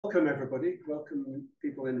welcome everybody. Welcome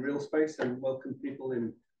people in real space and welcome people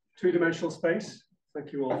in two-dimensional space.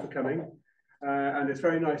 Thank you all for coming. And it's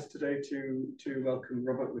very nice today to welcome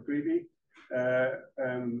Robert McGreevy,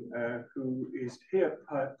 who is here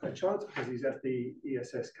by chance because he's at the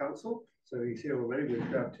ESS Council. So he's here already. We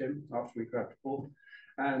grabbed him after we grabbed Paul.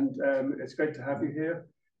 And it's great to have you here.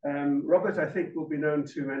 Robert, I think, will be known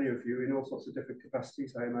to many of you in all sorts of different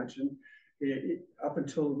capacities, I imagine. Up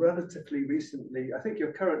until relatively recently, I think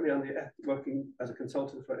you're currently on the working as a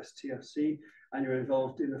consultant for STFC, and you're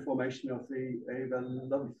involved in the formation of the Ava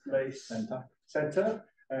Lovelace Centre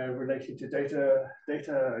relating to data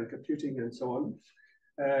and computing and so on.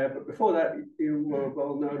 But before that, you were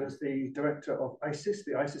well known as the director of ISIS,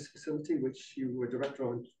 the ISIS facility, which you were director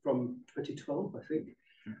on from 2012, I think.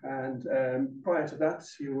 And prior to that,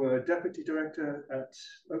 you were deputy director at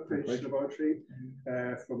Oak Ridge Laboratory,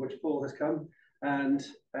 from which Paul has come. And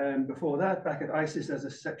before that, back at ISIS as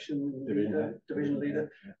a section division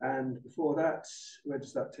leader. And before that, where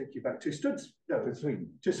does that take you back to? To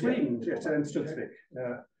Sweden. To Sweden, yes, and Studsvik.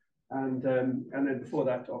 And then before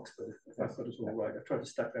that, Oxford, if I've got it all right. I've tried to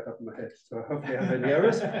stack that up in my head, so hopefully I have any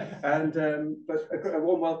errors. And but a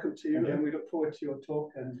warm welcome to you, and we look forward to your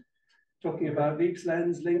talk and talking about LEAPS,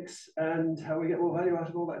 LINXS, and how we get more value out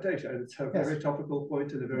of all that data. And it's a very topical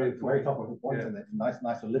point and a very topical point, and it's a nice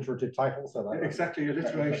alliterative title. So that exactly,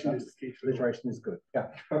 alliteration is the key. Alliteration is good.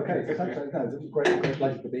 Yeah. Okay. So thanks. It's a great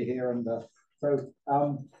pleasure to be here, and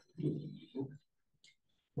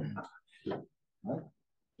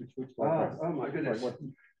which oh my goodness.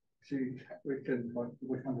 See, we can.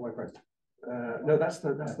 Which one do I press? No, that's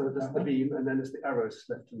the beam, and then it's the arrows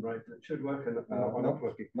left and right. It should work, and not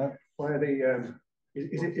working. No. Why are the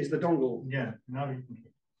is the dongle? Yeah. Now you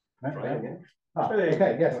can try again.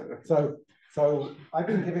 Okay. Yes. So I've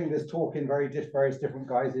been giving this talk in various different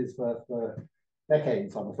guises for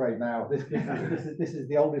decades. I'm afraid now. This is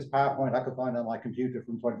the oldest PowerPoint I could find on my computer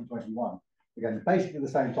from 2021. Again, basically the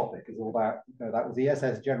same topic. It's all about that was the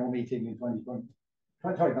ESS general meeting in 2020.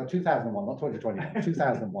 Sorry, no, 2001, not 2020.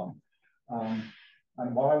 2001.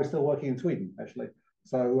 And while I was still working in Sweden, actually.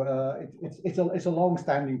 So it's a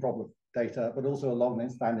long-standing problem, data, but also a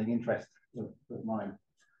long-standing interest of mine.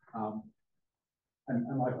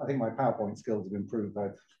 And I think my PowerPoint skills have improved.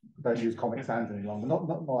 I don't use Comic Sans any longer.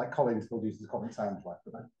 Not like Colin still uses Comic Sans, right?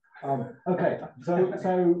 But, okay, so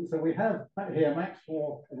we have here MAX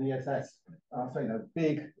IV and ESS. So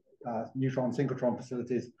big neutron synchrotron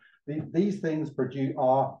facilities. These things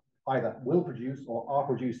either will produce or are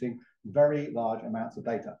producing very large amounts of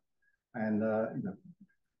data, and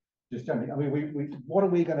just generally, I mean, what are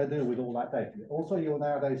we going to do with all that data? Also, you're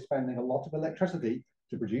nowadays spending a lot of electricity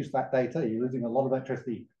to produce that data. You're using a lot of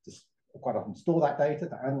electricity to quite often store that data,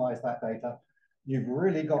 to analyze that data. You've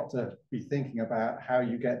really got to be thinking about how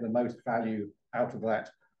you get the most value out of that,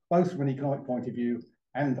 both from an economic point of view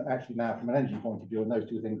and actually now from an energy point of view, and those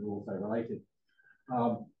two things are also related.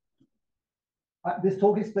 This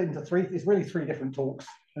talk is split into it's really three different talks.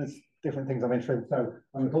 There's different things I'm interested in. So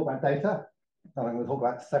I'm going to talk about data, and I'm going to talk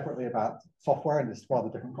about separately about software in this rather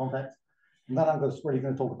different context. And then I'm really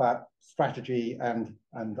going to talk about strategy and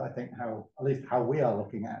I think at least how we are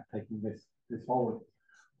looking at taking this forward.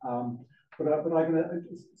 But I'm going to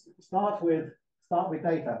start with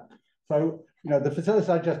data. So the facilities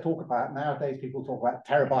I just talked about, nowadays people talk about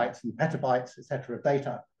terabytes and petabytes, etc. of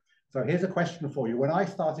data. So here's a question for you. When I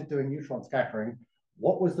started doing neutron scattering,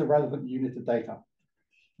 what was the relevant unit of data?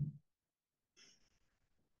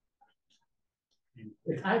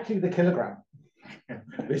 It's actually the kilogram.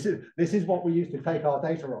 This is what we used to take our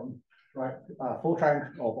data on, right?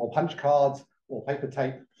 Fortran or punch cards or paper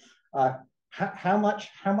tape. How much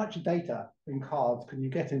data in cards can you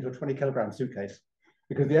get into a 20-kilogram suitcase?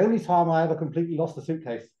 Because the only time I ever completely lost a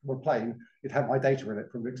suitcase from a plane, it had my data in it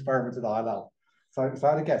from experiments at ILL. So I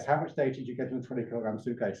had to guess, how much data did you get in a 20-kilogram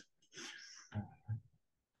suitcase?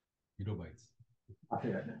 Kilobytes. I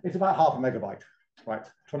think it's about half a megabyte, right?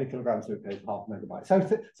 20-kilogram suitcase, half a megabyte.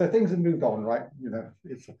 So things have moved on, right?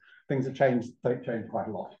 Things have changed quite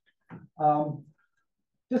a lot.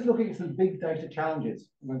 Just looking at some big data challenges.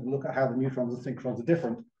 We're going to look at how the neutrons and synchrotrons are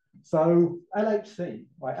different. So LHC,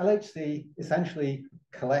 right? LHC essentially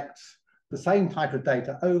collects the same type of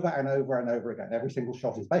data over and over and over again. Every single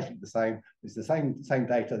shot is basically the same. It's the same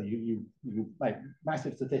data. You make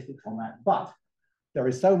massive statistics on that. But there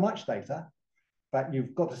is so much data that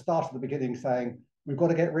you've got to start at the beginning saying, we've got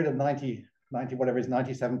to get rid of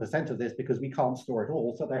 97% of this because we can't store it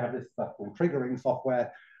all. So they have this stuff called triggering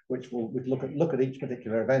software, which will look at each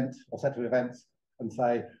particular event or set of events and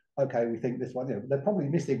say, okay, we think this one, they're probably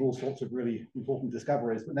missing all sorts of really important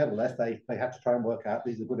discoveries, but nevertheless, they had to try and work out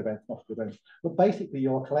these are good events, not good events. But basically,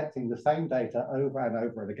 you're collecting the same data over and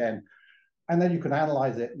over and again, and then you can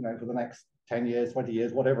analyze it, for the next 10 years, 20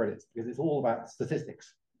 years, whatever it is, because it's all about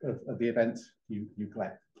statistics of the events you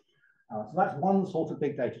collect. So that's one sort of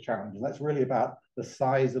big data challenge, and that's really about the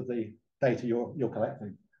size of the data you're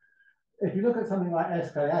collecting. If you look at something like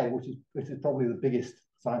SKA, which is probably the biggest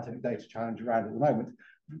scientific data challenge around at the moment,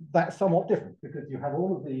 that's somewhat different because you have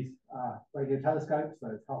all of these radio telescopes.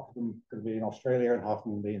 So half of them going to be in Australia and half of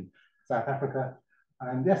them will be in South Africa.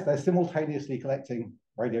 And yes, they're simultaneously collecting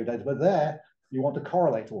radio data, but there you want to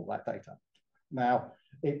correlate all that data. Now,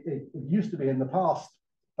 it used to be in the past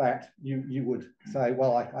that you would say,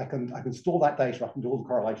 well, I can store that data, I can do all the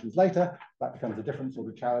correlations later. That becomes a different sort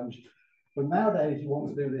of challenge. But nowadays, you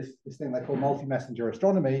want to do this thing they call multi-messenger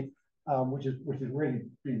astronomy, which is really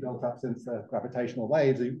been built up since gravitational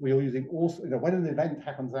waves. We're using also, when an event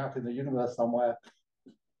happens out in the universe somewhere,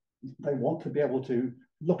 they want to be able to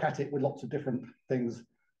look at it with lots of different things,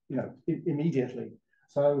 immediately.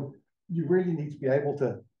 So you really need to be able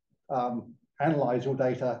to analyze your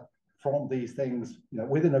data from these things,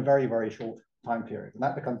 within a very, very short time period, and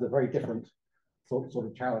that becomes a very different sort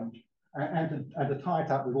of challenge, and to tie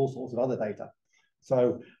it up with all sorts of other data.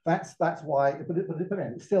 So that's why, but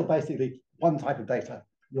it's still basically one type of data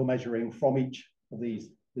you're measuring from each of these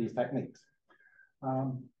techniques.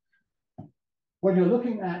 When you're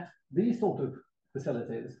looking at these sort of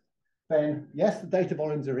facilities, then yes, the data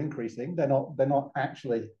volumes are increasing. They're not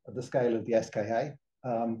actually at the scale of the SKA,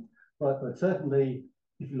 but certainly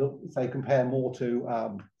if you look, say, compare more to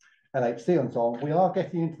LHC and so on, we are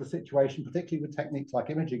getting into the situation, particularly with techniques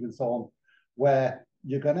like imaging and so on, where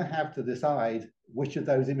you're going to have to decide which of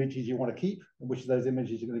those images you want to keep and which of those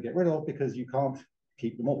images you're going to get rid of, because you can't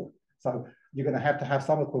keep them all. So you're going to have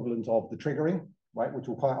some equivalent of the triggering, right, which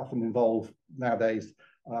will quite often involve nowadays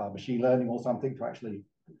machine learning or something to actually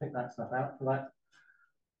pick that stuff out for that.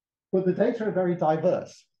 But the data are very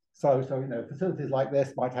diverse. So facilities like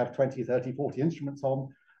this might have 20, 30, 40 instruments on.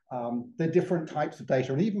 They're different types of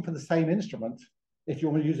data. And even for the same instrument, if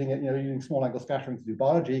you're using it, using small angle scattering to do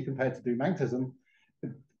biology compared to do magnetism,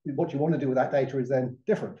 what you want to do with that data is then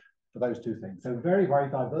different for those two things. So very, very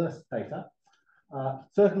diverse data.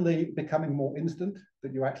 Certainly becoming more instant,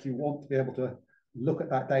 that you actually want to be able to look at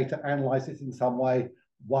that data, analyze it in some way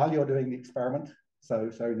while you're doing the experiment.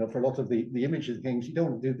 So for a lot of the images things, you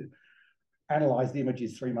don't want to analyze the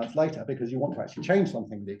images 3 months later because you want to actually change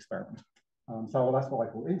something in the experiment. So that's what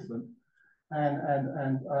I call instant.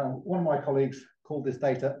 And one of my colleagues called this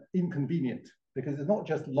data inconvenient, because it's not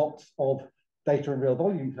just lots of data in real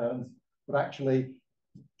volume terms, but actually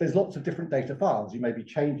there's lots of different data files. You may be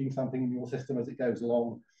changing something in your system as it goes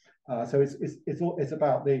along. So it's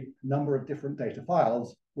about the number of different data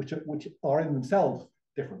files, which are in themselves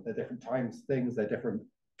different. They're different times things, they're different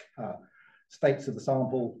states of the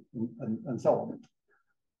sample, and so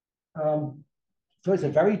on. So it's a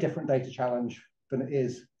very different data challenge than it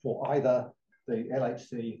is for either the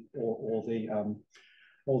LHC or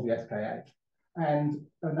the SKA. And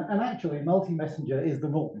actually, multi-messenger is the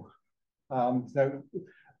norm. So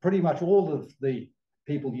pretty much all of the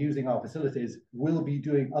people using our facilities will be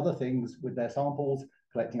doing other things with their samples,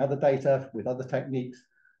 collecting other data with other techniques.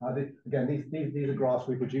 Again, these are graphs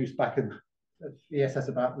we produced back in ESS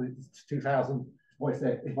about 2000. What is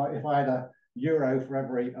it? If I had €1 for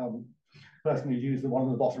every person who used the one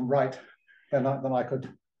on the bottom right, then I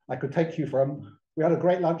could take you from. We had a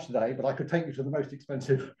great lunch today, but I could take you to the most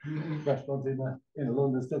expensive restaurant in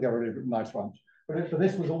London, still get a really nice lunch. But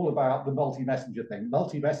this was all about the multi-messenger thing.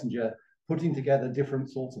 Multi-messenger, putting together different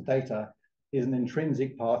sorts of data, is an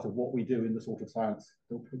intrinsic part of what we do in the sort of science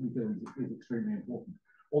that we do, is extremely important.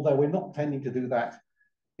 Although we're not tending to do that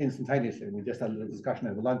instantaneously. We just had a little discussion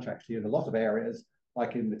over lunch, actually, in a lot of areas,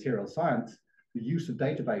 like in material science, the use of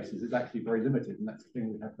databases is actually very limited, and that's the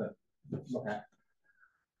thing we have to look at.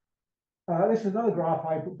 This is another graph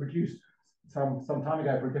I produced some time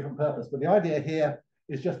ago for a different purpose, but the idea here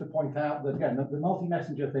is just to point out that, again, the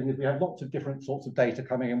multi-messenger thing is we have lots of different sorts of data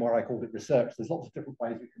coming in, where I called it research. There's lots of different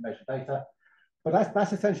ways we can measure data, but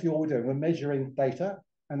that's essentially all we're doing. We're measuring data,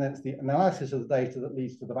 and then it's the analysis of the data that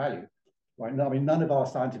leads to the value, right? I mean, none of our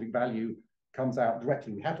scientific value comes out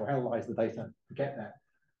directly. We have to analyze the data to get there.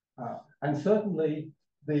 And certainly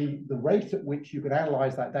the rate at which you can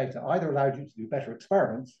analyze that data either allowed you to do better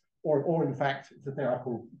experiments, or in fact, it's a thing I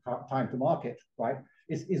call time to market, right?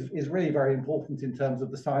 Is really very important in terms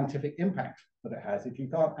of the scientific impact that it has. If you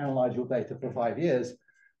can't analyze your data for 5 years,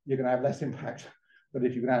 you're going to have less impact than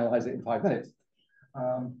if you can analyze it in 5 minutes.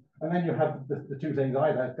 And then you have the two things,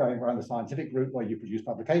 either going around the scientific route where you produce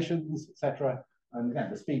publications, etc. And again,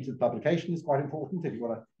 the speed of publication is quite important if you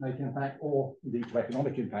want to make impact, or indeed to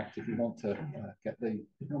economic impact if you want to get the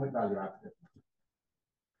economic value out of it.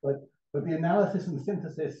 But the analysis and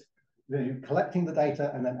synthesis, collecting the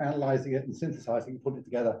data and then analyzing it and synthesizing and putting it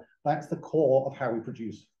together, that's the core of how we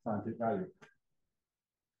produce scientific value.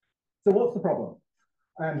 So what's the problem?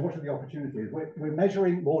 And what are the opportunities? We're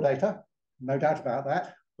measuring more data, no doubt about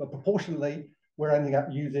that, but proportionally, we're ending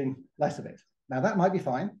up using less of it. Now, that might be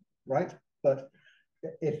fine, right? But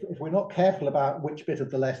if we're not careful about which bit of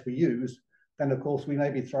the less we use, then of course we may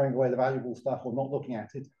be throwing away the valuable stuff or not looking at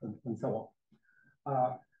it and so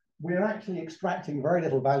on. We're actually extracting very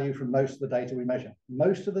little value from most of the data we measure.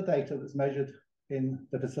 Most of the data that's measured in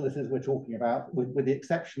the facilities we're talking about, with the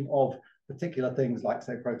exception of particular things like,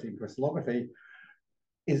 say, protein crystallography,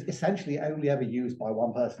 is essentially only ever used by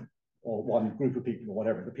one person or one group of people or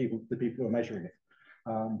whatever, the people who are measuring it.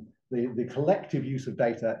 The collective use of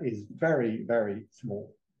data is very, very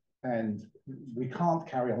small. And we can't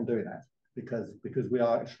carry on doing that because we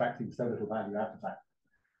are extracting so little value out of that.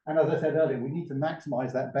 And as I said earlier, we need to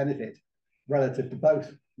maximize that benefit relative to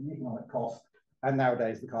both the economic cost and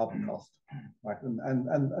nowadays the carbon cost. Right?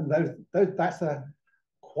 And that's a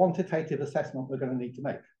quantitative assessment we're going to need to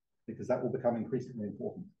make, because that will become increasingly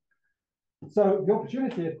important. So the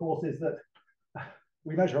opportunity, of course, is that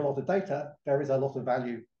we measure a lot of data. There is a lot of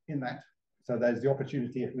value in that. So there's the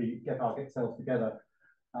opportunity, if we get our cells together,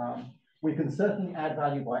 we can certainly add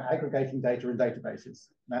value by aggregating data in databases.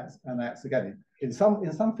 That's again, in some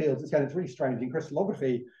fields, it's really strange. In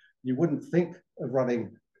crystallography, you wouldn't think of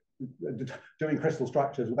doing crystal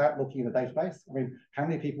structures without looking in a database. I mean, how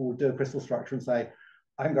many people would do a crystal structure and say,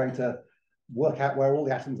 I'm going to work out where all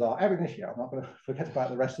the atoms are ab initio. I'm not going to forget about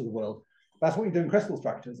the rest of the world. That's what you do in crystal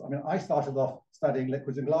structures. I mean, I started off studying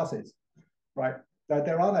liquids and glasses, right?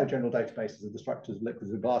 There are no general databases of the structures of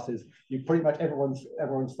liquids and glasses. You pretty much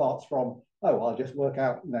everyone starts from, oh, I'll just work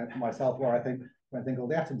out, for myself where I think all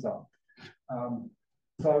the atoms are.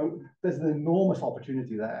 So there's an enormous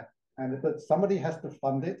opportunity there, but somebody has to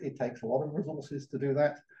fund it. It takes a lot of resources to do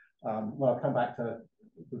that. Well, I'll come back to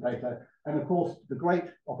the data. And of course, the great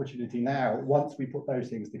opportunity now, once we put those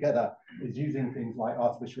things together, is using things like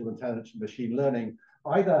artificial intelligence and machine learning,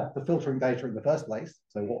 either for filtering data in the first place,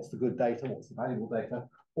 so what's the good data, what's the valuable data,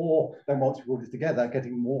 or then once we put it together,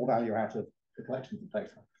 getting more value out of the collections of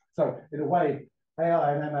data. So in a way,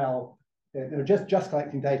 AI and ML, just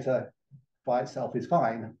collecting data by itself is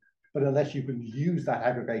fine, but unless you can use that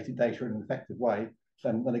aggregated data in an effective way,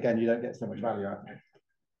 then again, you don't get so much value out of it.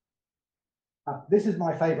 This is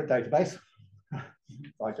my favorite database.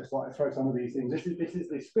 I just like to throw some of these things. This is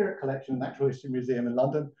the Spirit Collection Natural History Museum in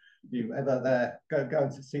London. If you ever there, go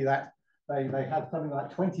and see that. They have something like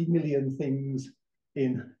 20 million things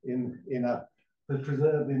preserved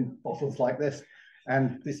in bottles like this.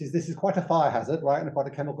 And this is quite a fire hazard, right? And quite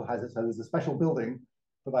a chemical hazard. So there's a special building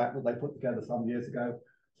for that they put together some years ago.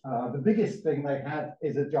 The biggest thing they had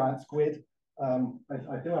is a giant squid. I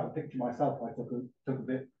do have a picture myself. I took a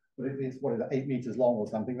bit. But it's, what is it, 8 meters long or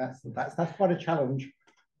something. That's quite a challenge,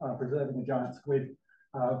 preserving a giant squid.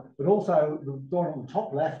 But also the one on the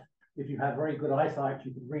top left, if you have very good eyesight,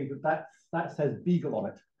 you can read that says beagle on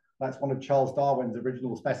it. That's one of Charles Darwin's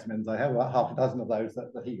original specimens. I have about half a dozen of those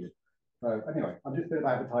that he did. So anyway, I'm just doing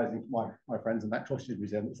advertising for my friends in the Natural History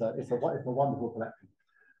Museum. It's a wonderful collection.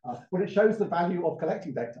 But it shows the value of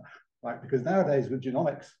collecting data, right? Because nowadays with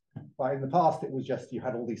genomics, right, in the past, it was just you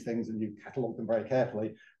had all these things and you catalogued them very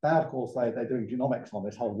carefully. Now, of course, they're doing genomics on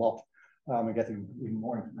this whole lot and getting even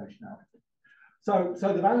more information out. So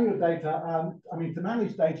the value of data, I mean, to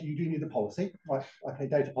manage data, you do need a policy. Right? Okay,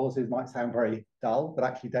 data policies might sound very dull, but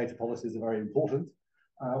actually data policies are very important.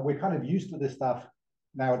 We're kind of used to this stuff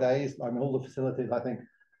nowadays. I mean, all the facilities, I think,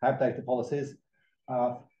 have data policies.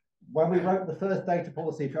 When we wrote the first data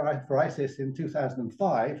policy for ISIS in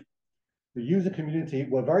 2005, the user community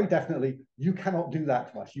were very definitely, you cannot do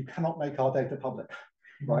that to us. You cannot make our data public,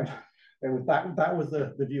 right? It was that was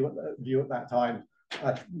the view at that time.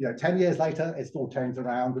 10 years later, it's all changed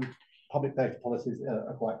around, and public data policies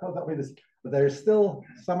are quite. I mean, but there is still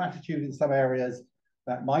some attitude in some areas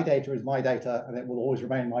that my data is my data, and it will always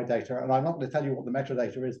remain my data. And I'm not going to tell you what the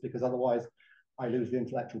metadata is, because otherwise, I lose the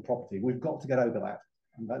intellectual property. We've got to get over that,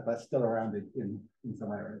 and that's still around in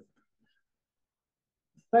some areas.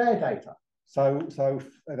 Fair data. So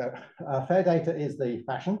fair data is the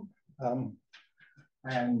fashion,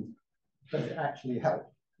 and does it actually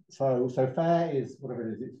help? So fair is whatever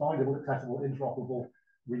it is. It's findable, accessible, interoperable,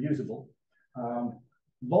 reusable.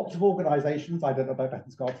 Lots of organizations, I don't know about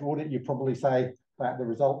Bethan's Guide to Audit, you probably say, that the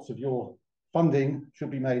results of your funding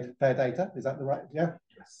should be made fair data. Is that the right? Yeah.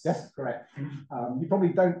 Yes, correct. You probably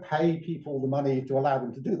don't pay people the money to allow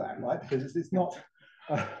them to do that, right? Because it's not.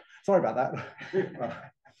 Sorry about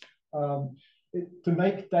that. To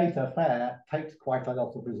make data fair takes quite a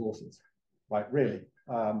lot of resources, right? Really.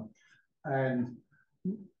 And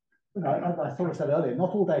I sort of said earlier,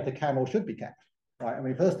 not all data can or should be kept, right? I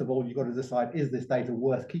mean, first of all, you've got to decide, is this data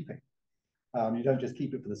worth keeping? You don't just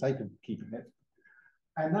keep it for the sake of keeping it.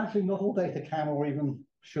 And actually, not all data can or even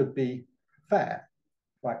should be fair,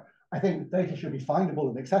 right? I think data should be findable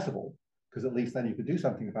and accessible, because at least then you could do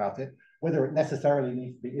something about it. Whether it necessarily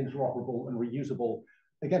needs to be interoperable and reusable,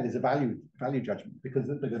 again, is a value judgment, because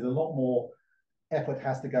a lot more effort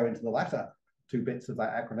has to go into the latter two bits of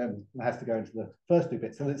that acronym than has to go into the first two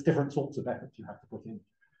bits. So it's different sorts of effort you have to put in.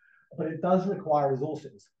 But it does require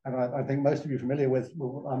resources. And I think most of you familiar with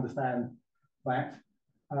will understand that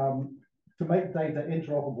to make data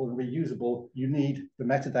interoperable and reusable, you need the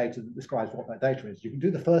metadata that describes what that data is. You can do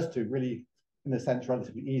the first two really, in a sense,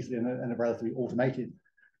 relatively easily in a relatively automated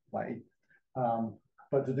way.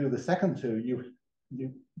 But to do the second two,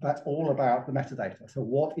 that's all about the metadata. So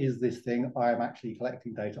what is this thing I am actually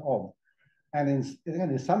collecting data on? And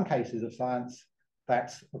in some cases of science,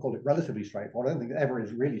 that's, I call it relatively straightforward. I don't think it ever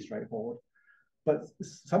is really straightforward. But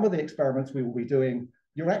some of the experiments we will be doing,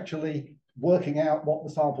 you're actually working out what the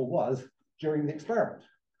sample was during the experiment.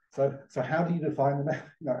 So how do you define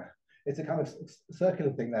the, it's a kind of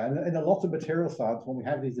circular thing there. And in a lot of material science, when we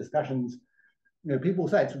have these discussions, people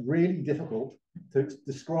say it's really difficult to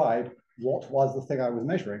describe what was the thing I was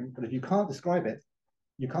measuring. But if you can't describe it,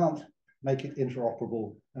 you can't make it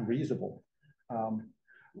interoperable and reusable.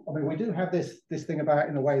 I mean, we do have this thing about,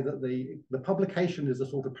 in a way, that the publication is a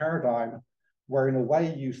sort of paradigm where, in a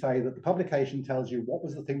way, you say that the publication tells you what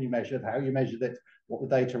was the thing you measured, how you measured it, what the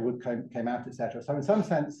data came out, etc. So in some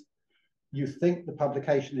sense, you think the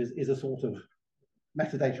publication is a sort of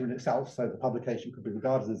metadata in itself, so the publication could be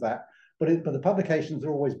regarded as that. But the publications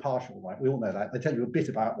are always partial, right? We all know that. They tell you a bit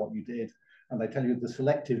about what you did, and they tell you the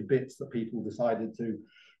selective bits that people decided to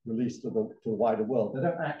release to the wider world. They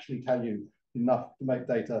don't actually tell you enough to make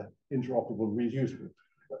data interoperable and reusable.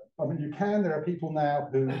 I mean, you can. There are people now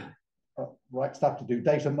who write stuff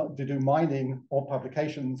to do mining of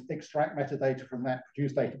publications, extract metadata from that,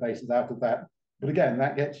 produce databases out of that. But again,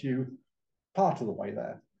 that gets you part of the way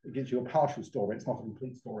there. It gives you a partial story. It's not a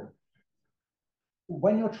complete story.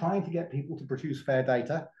 When you're trying to get people to produce fair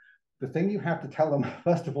data, the thing you have to tell them,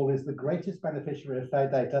 first of all, is the greatest beneficiary of fair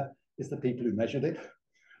data is the people who measured it.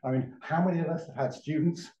 I mean, how many of us have had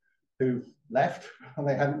students who left and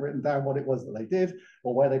they hadn't written down what it was that they did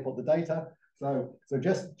or where they put the data? So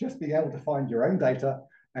just being able to find your own data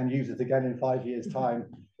and use it again in 5 years' time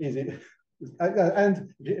is it.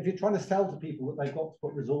 And if you're trying to sell to people that they've got to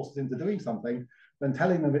put resources into doing something, then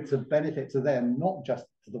telling them it's a benefit to them, not just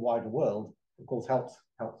to the wider world, of course, helps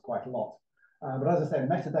quite a lot. But as I said,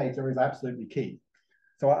 metadata is absolutely key.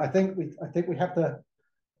 So I think we have to.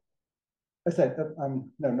 I said,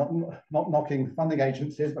 no, not knocking funding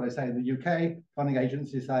agencies, but I say in the UK, funding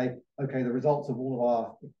agencies say, okay, the results of all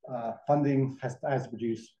of our funding has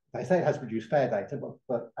produced. They say it has produced fair data,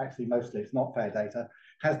 but actually mostly it's not fair data.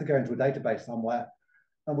 It has to go into a database somewhere,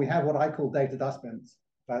 and we have what I call data dustbins.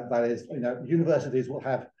 That is, universities will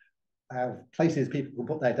have places people can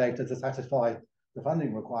put their data to satisfy the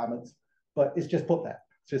funding requirements, but it's just put there.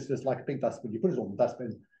 It's just like a big dustbin. You put it on the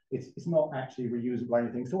dustbin. It's not actually reusable or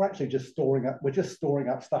anything. So we're actually just storing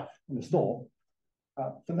up stuff in the store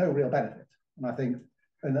for no real benefit. And I think,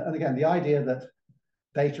 and again, the idea that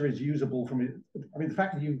data is usable the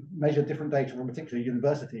fact that you measure different data from a particular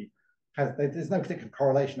university there's no particular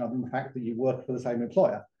correlation other than the fact that you work for the same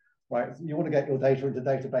employer, right? You want to get your data into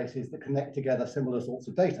databases that connect together similar sorts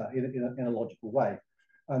of data in a logical way.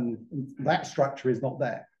 And that structure is not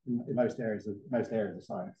there in most areas of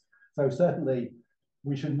science. So certainly,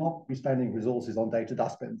 we should not be spending resources on data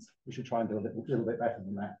dustbins. We should try and do a little bit better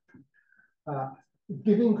than that.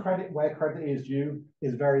 Giving credit where credit is due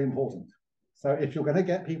is very important. So if you're going to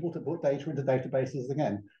get people to put data into databases,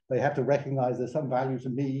 again, they have to recognize there's some value to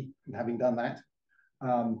me in having done that.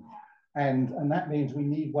 And that means we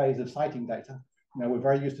need ways of citing data. We're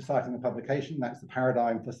very used to citing a publication. That's the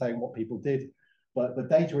paradigm for saying what people did. But the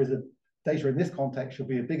data in this context should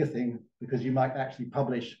be a bigger thing, because you might actually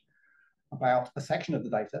publish about a section of the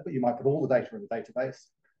data, but you might put all the data in the database.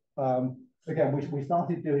 Again, we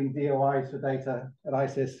started doing DOIs for data at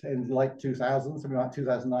ISIS in the late 2000s, something like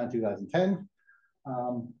 2009, 2010.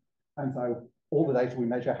 And so all the data we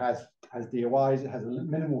measure has DOIs. It has a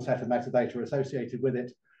minimal set of metadata associated with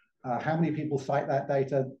it. How many people cite that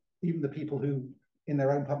data? Even the people who in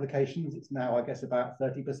their own publications. It's now, I guess, about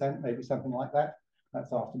 30%, maybe something like that.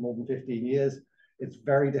 That's after more than 15 years. It's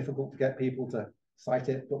very difficult to get people to cite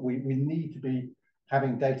it, but we need to be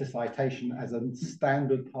having data citation as a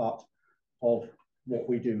standard part of what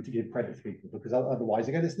we do to give credit to people, because otherwise,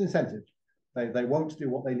 again, it's an incentive. They won't do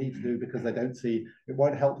what they need to do because they don't see, it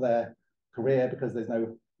won't help their career because there's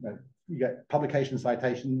no, you get publication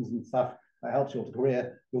citations and stuff that helps your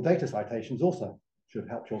career. Your data citations also should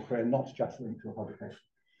help your career, not just link to a publication.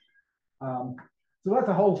 So that's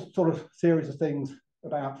a whole sort of series of things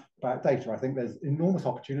about data. I think there's enormous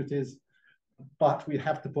opportunities, but we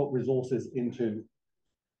have to put resources into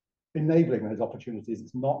enabling those opportunities.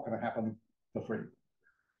 It's not going to happen for free.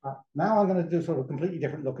 Now I'm going to do sort of a completely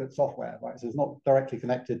different look at software, right? So it's not directly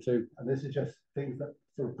connected to, and this is just things that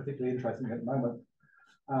sort of particularly interesting at the moment.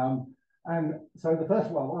 And so the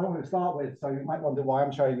first one I want to start with, so you might wonder why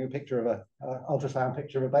I'm showing you a picture of an ultrasound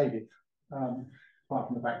picture of a baby. Apart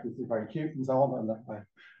from the fact that it's very cute and so on, and I have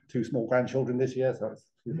 2 small grandchildren this year, so it's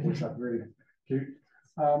always really cute.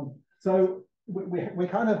 So we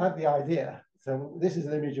kind of had the idea. So this is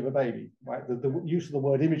an image of a baby, right? The use of the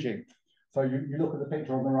word imaging. So you look at the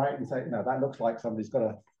picture on the right and say, no, that looks like somebody's got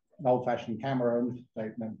an old-fashioned camera and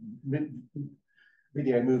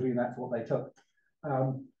video movie, and that's what they took.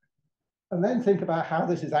 And then think about how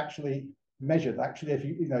this is actually measured. Actually, if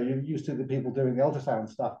you're used to the people doing the ultrasound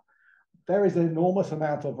stuff, there is an enormous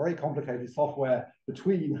amount of very complicated software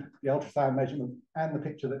between the ultrasound measurement and the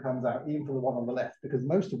picture that comes out, even for the one on the left, because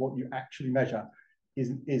most of what you actually measure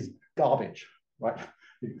is garbage, right?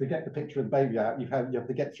 To get the picture of the baby out, you have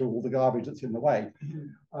to get through all the garbage that's in the way.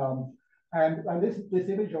 And this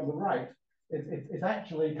image on the right, it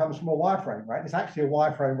actually comes from a wireframe, right? It's actually a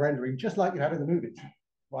wireframe rendering, just like you have in the movies,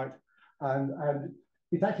 right? And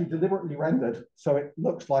it's actually deliberately rendered so it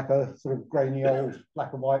looks like a sort of grainy old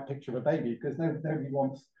black and white picture of a baby, because nobody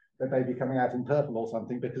wants their baby coming out in purple or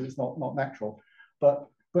something, because it's not natural. But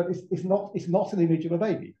it's not an image of a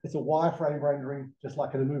baby. It's a wireframe rendering, just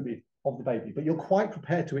like in a movie, of the baby. But you're quite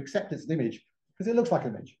prepared to accept it's an image because it looks like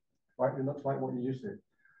an image, right? It looks like what you're used to.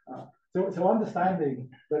 So understanding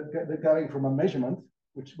that going from a measurement,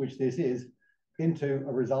 which this is, into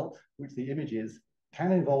a result, which the image is,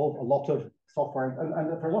 can involve a lot of software.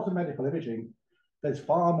 And for a lot of medical imaging, there's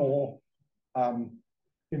far more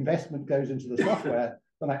investment goes into the software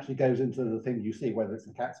than actually goes into the thing you see, whether it's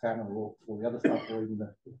a CAT scanner or the other stuff, or even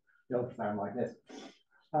the ultrasound like this.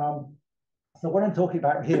 So what I'm talking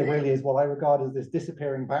about here really is what I regard as this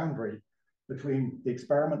disappearing boundary between the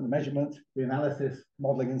experiment, the measurement, the analysis,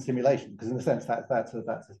 modeling, and simulation, because in a sense that's a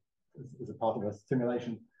part of a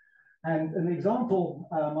simulation. And an example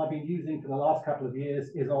I've been using for the last couple of years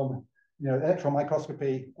is on electron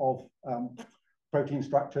microscopy of protein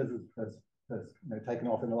structures has taken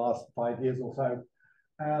off in the last 5 years or so.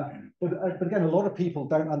 But again, a lot of people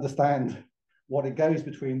don't understand what it goes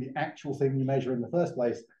between the actual thing you measure in the first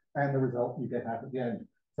place and the result you get out at the end.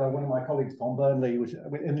 So one of my colleagues, Tom Burnley, which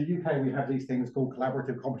in the UK, we have these things called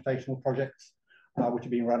collaborative computational projects, which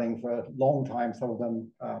have been running for a long time. Some of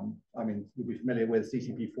them, I mean, you'll be familiar with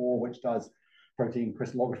CCP4, which does protein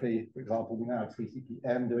crystallography, for example. We now have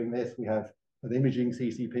CCPM doing this. We have an imaging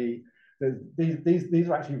CCP. These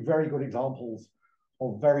are actually very good examples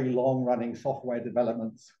of very long-running software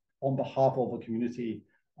developments on behalf of a community,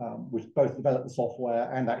 which both develop the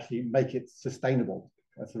software and actually make it sustainable.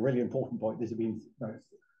 That's a really important point. This has been,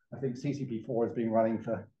 I think CCP4 has been running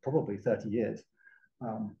for probably 30 years,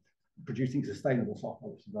 producing sustainable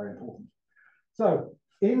software, which is very important. So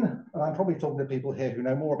and I'm probably talking to people here who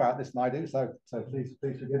know more about this than I do, so please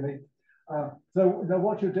forgive me. So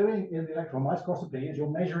what you're doing in the electron microscopy is you're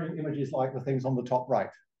measuring images like the things on the top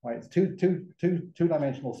right. Right? It's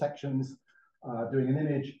two-dimensional sections doing an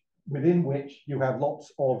image within which you have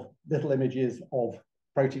lots of little images of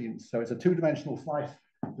proteins. So it's a two-dimensional slice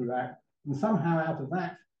through that. And somehow out of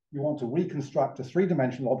that, you want to reconstruct a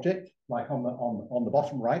three-dimensional object, like on the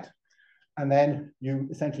bottom right. And then you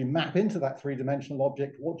essentially map into that three-dimensional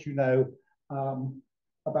object what you know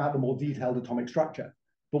about the more detailed atomic structure.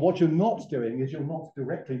 But what you're not doing is you're not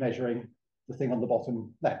directly measuring the thing on the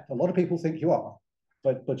bottom left. A lot of people think you are,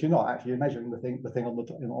 but you're not actually. You're measuring the thing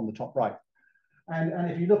on the top right.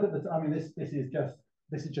 And if you look at the, I mean, this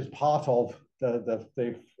is just part of the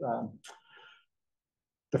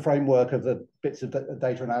framework of the bits of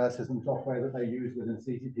data analysis and software that they use within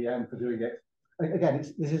CCPM for doing it. Again,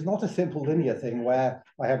 this is not a simple linear thing where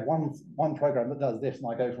I have one program that does this and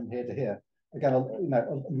I go from here to here. Again,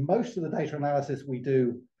 most of the data analysis we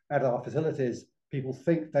do at our facilities, people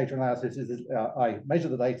think data analysis is I measure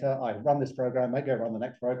the data, I run this program, I go run the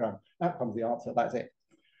next program, out comes the answer, that's it.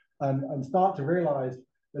 and start to realize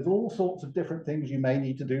there's all sorts of different things you may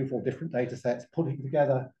need to do for different data sets, putting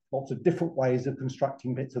together lots of different ways of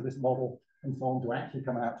constructing bits of this model and so on to actually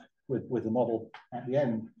come out with the model at the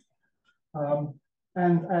end.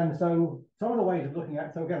 And so some of the ways of looking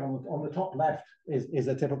at, so again, on the top left is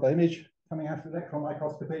a typical image coming out of electron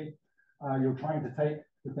microscopy. You're trying to take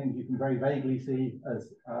the things you can very vaguely see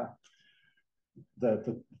as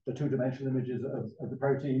the two-dimensional images of the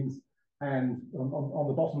proteins. And on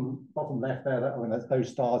the bottom left there, that's those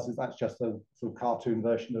stars, that's just a sort of cartoon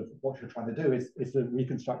version of what you're trying to do is to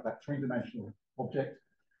reconstruct that three-dimensional object.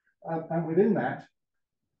 And within that,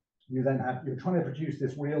 you're trying to produce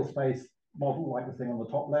this real space model like the thing on the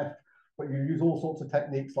top left, but you use all sorts of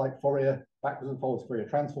techniques like Fourier, backwards and forwards Fourier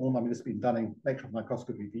transform. I mean, this has been done in electron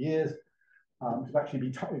microscopy for years, to actually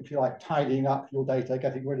be, if you like, tidying up your data,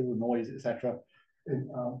 getting rid of the noise, etc., in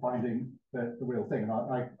finding the real thing. And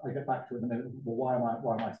I get back to it in a minute. Well, why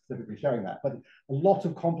am I specifically showing that? But a lot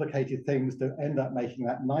of complicated things to end up making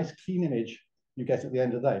that nice clean image you get at the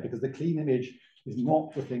end of the day, because the clean image is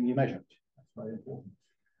not the thing you measure. That's very important.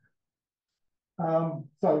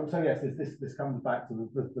 So yes, this comes back to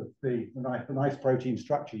the nice protein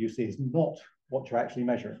structure you see is not what you're actually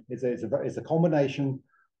measuring. It's a combination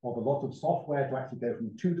of a lot of software to actually go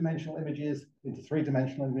from two-dimensional images into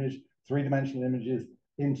three-dimensional images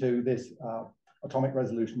into this atomic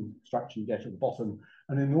resolution structure you get at the bottom.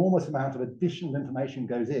 An enormous amount of additional information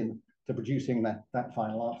goes in to producing that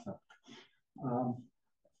final answer.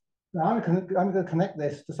 Now I'm going to connect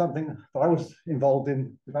this to something that I was involved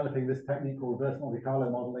in developing this technique called reverse Monte Carlo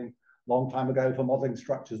modeling a long time ago for modeling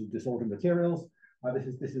structures of disordered materials.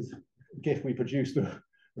 This is a GIF we produced of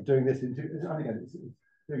doing this in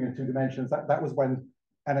doing in two dimensions. That was when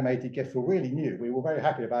animated GIFs were really new. We were very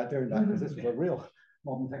happy about doing that because this was a real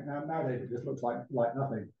modern technique. Nowadays it just looks like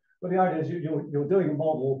nothing. But the idea is you're doing a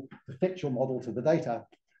model to fit your model to the data.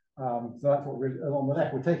 So that's what on the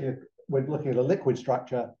left we're looking at a liquid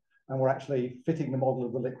structure, and we're actually fitting the model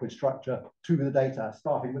of the liquid structure to the data,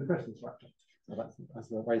 starting with crystal structure. So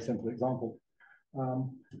that's a very simple example.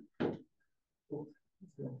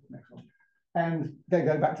 Next one. And then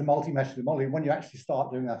going back to multi-mesh modeling, when you actually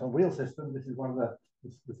start doing that on real systems, this is one of the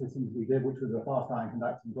systems we did, which was a fast ion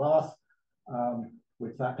conducting glass,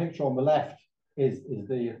 which that picture on the left is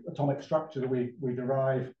the atomic structure that we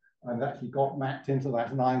derive, and actually got mapped into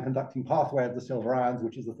that ion conducting pathway of the silver ions,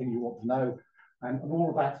 which is the thing you want to know. And all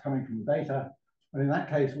of that's coming from the data. And in that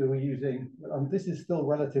case, we were using, this is still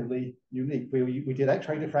relatively unique. We did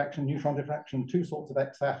X-ray diffraction, neutron diffraction, two sorts of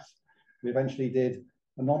XFs. We eventually did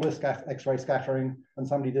anomalous X-ray scattering, and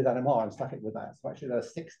somebody did NMR and stuck it with that. So actually there are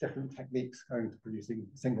 6 different techniques going to producing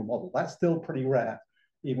a single model. That's still pretty rare,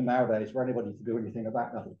 even nowadays, for anybody to do anything at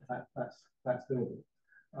that level. That's doable.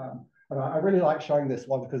 And I really like showing this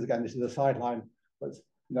one because, again, this is a sideline. But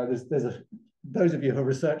you know, those of you who are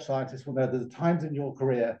research scientists will know there's times in your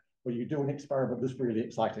career where you do an experiment that's really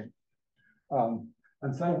exciting.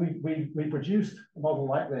 And so we produced a model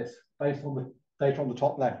like this based on the data on the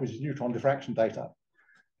top left, which is neutron diffraction data.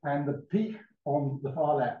 And the peak on the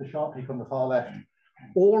far left, the sharp peak on the far left,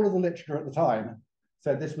 all of the literature at the time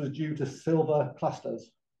said this was due to silver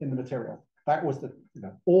clusters in the material. That was the,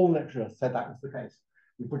 all literature said that was the case.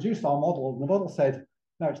 We produced our model, and the model said,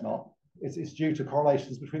 no, it's not. It's due to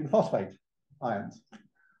correlations between the phosphate ions.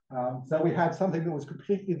 So we had something that was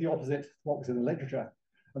completely the opposite to what was in the literature.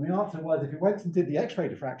 And the answer was, if you went and did the X-ray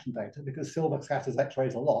diffraction data, because silver scatters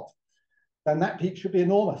X-rays a lot, then that peak should be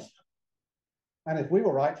enormous. And if we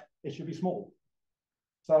were right, it should be small.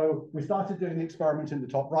 So we started doing the experiment in the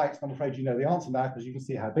top right. I'm afraid you know the answer now because you can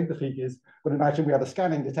see how big the peak is. But imagine we have a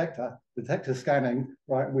scanning detector scanning,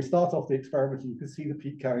 right? And we start off the experiment and you can see the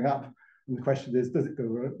peak going up. And the question is, does it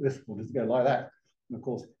go this or does it go like that? And of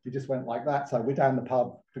course, it just went like that. So we're down the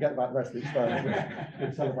pub, forget about the rest of the experiment,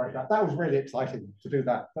 we'd celebrate that. That was really exciting to do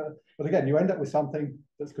that. But again, you end up with something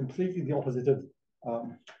that's completely the opposite of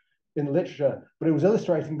in the literature, but it was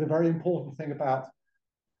illustrating the very important thing about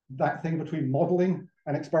that thing between modeling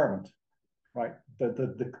and experiment, right?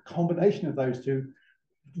 The combination of those two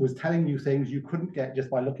was telling you things you couldn't get just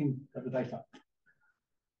by looking at the data.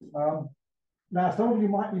 Now, some of you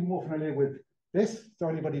might be more familiar with this. So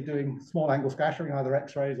anybody doing small angle scattering, either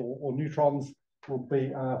X-rays or neutrons, will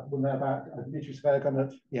know about Dmitry Svergan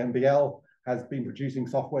at EMBL has been producing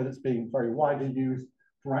software that's being very widely used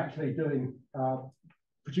for actually doing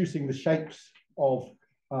producing the shapes of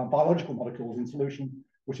biological molecules in solution,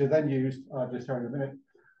 which are then used, just here in a minute.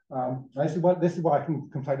 This is why I can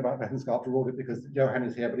complain about Mettenscarp for audit, because Johan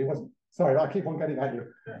is here, but he wasn't. Sorry, I keep on getting at you.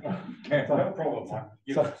 No problem.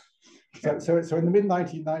 So in the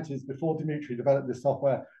mid-1990s, before Dmitry developed this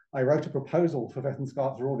software, I wrote a proposal for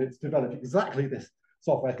Vetenskart's audit to develop exactly this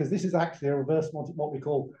software, because this is actually a what we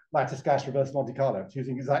call lattice gas reverse Monte Carlo. It's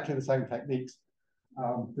using exactly the same techniques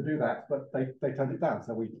to do that, but they turned it down.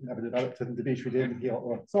 So we never developed it, and Dimitri did.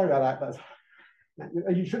 Sorry about that.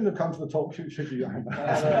 You shouldn't have come to the talk, should you? No,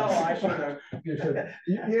 I should have. You should.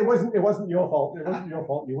 It wasn't your fault. It wasn't your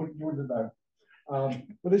fault. You wouldn't have known.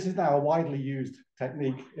 But this is now a widely used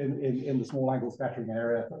technique in the small angle scattering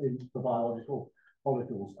area for biological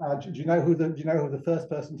molecules. Do you know who the first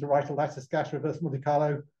person to write a lattice gas reverse Monte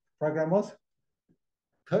Carlo program was?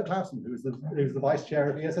 Kurt Clausen, who was the vice chair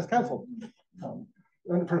of the ESS Council,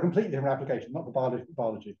 for a completely different application, not for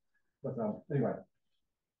biology. But anyway.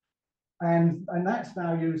 And that's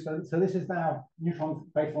now used. So this is now neutron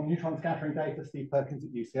based on neutron scattering data. Steve Perkins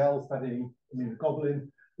at UCL studying immunoglobulin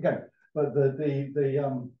again. But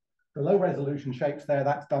the low resolution shapes there,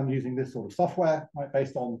 that's done using this sort of software, right,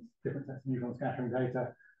 based on different sets of neutron scattering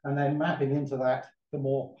data, and then mapping into that the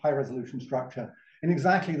more high resolution structure in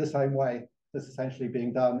exactly the same way that's essentially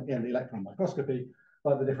being done in the electron microscopy.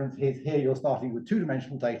 But the difference is here you're starting with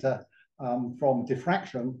two-dimensional data from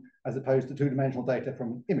diffraction as opposed to two-dimensional data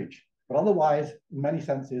from image. But otherwise, in many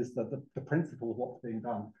senses, the principle of what's being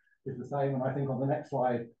done is the same. And I think on the next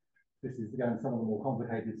slide, this is again some of the more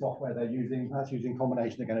complicated software they're using. That's using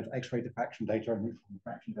combination again of X-ray diffraction data and neutron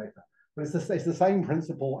diffraction data. But it's the same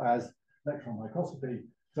principle as electron microscopy.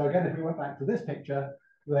 So again, if we went back to this picture,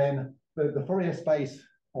 then the Fourier space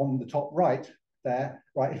on the top right there,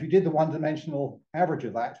 right? If you did the one-dimensional average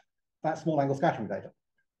of that, that's small angle scattering data.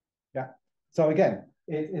 Yeah. So again,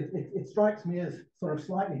 it strikes me as sort of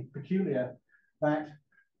slightly peculiar that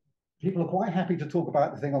people are quite happy to talk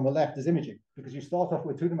about the thing on the left as imaging, because you start off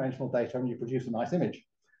with two-dimensional data and you produce a nice image.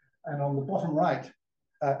 And on the bottom right,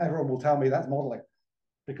 everyone will tell me that's modeling,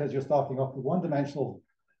 because you're starting off with one-dimensional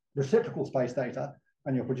reciprocal space data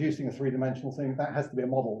and you're producing a three-dimensional thing. That has to be a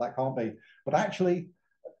model, that can't be. But actually,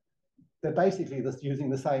 they're basically just using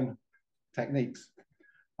the same techniques.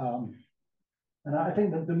 And I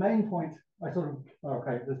think that the main point,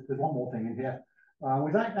 okay, there's one more thing in here.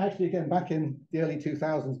 Was actually, again, back in the early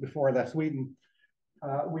 2000s, before I left Sweden,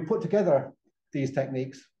 we put together these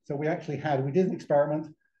techniques. So we did an experiment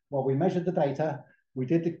where we measured the data, we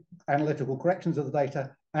did the analytical corrections of the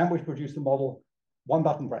data, and we produced a model, one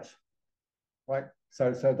button press, right?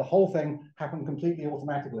 So the whole thing happened completely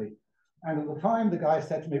automatically. And at the time, the guy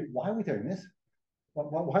said to me, "Why are we doing this?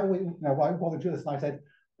 Why are we, why bother do this?" And I said,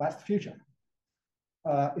 "That's the future.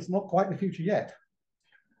 It's not quite the future yet,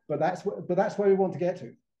 but that's where we want to get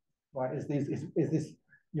to, right? Is this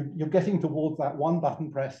you're getting towards that one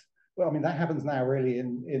button press? Well, I mean, that happens now really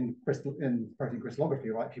in protein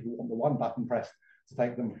crystallography, right? People want the one button press to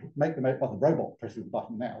make them, well, the robot presses the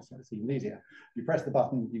button now, so it's even easier. You press the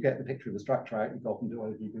button, you get the picture of the structure out, you go off and do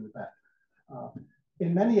whatever you do with that.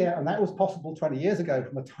 In many areas, and that was possible 20 years ago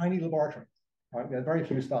from a tiny laboratory, right? We had very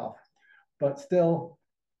few staff, but still,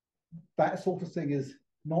 that sort of thing is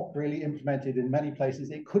not really implemented in many places.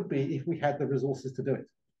 It could be if we had the resources to do it.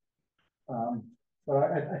 So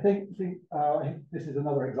I think this is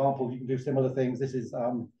another example. You can do similar things. This is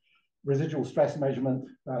residual stress measurement.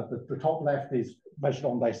 The top left is measured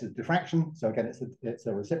on basis of diffraction. So again, it's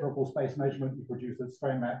a reciprocal space measurement. You produce a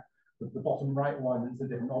strain map. The bottom right one is a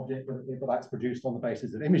different object, but that's produced on the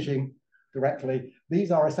basis of imaging directly.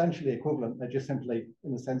 These are essentially equivalent. They're just simply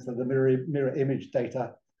in the sense of the mirror image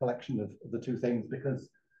data collection of the two things, because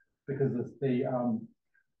of the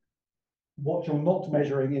what you're not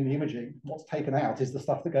measuring in the imaging, what's taken out is the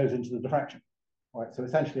stuff that goes into the diffraction, right? So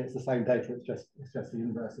essentially, it's the same data. It's just the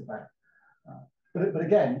inverse of that. But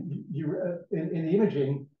again, in the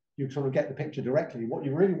imaging, you sort of get the picture directly. What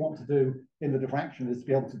you really want to do in the diffraction is to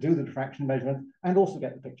be able to do the diffraction measurement and also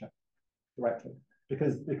get the picture directly,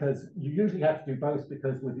 because you usually have to do both,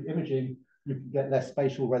 because with the imaging you can get less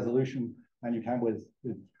spatial resolution than you can with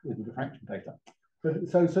the diffraction data.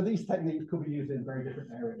 So these techniques could be used in very different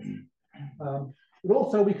areas. But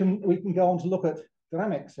also we can go on to look at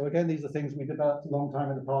dynamics. So again, these are things we developed a long time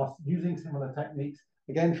in the past using similar techniques.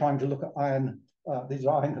 Again, trying to look at iron. These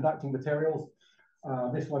are iron conducting materials.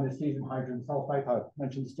 This one is cesium hydrogen sulfate. I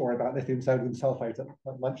mentioned the story about lithium sodium sulfate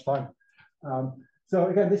at lunchtime. So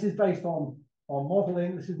again, this is based on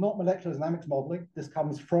modeling. This is not molecular dynamics modeling. This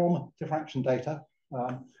comes from diffraction data.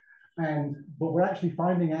 But we're actually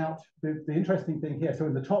finding out the interesting thing here. So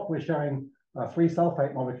in the top, we're showing 3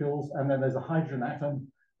 sulfate molecules, and then there's a hydrogen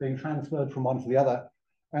atom being transferred from one to the other.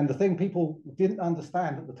 And the thing people didn't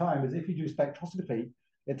understand at the time is if you do spectroscopy,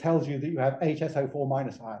 it tells you that you have HSO4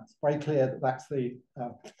 minus ions. Very clear that that's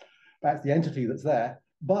the entity that's there.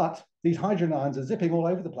 But these hydrogen ions are zipping all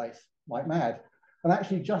over the place like mad. And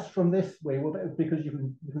actually, just from this, because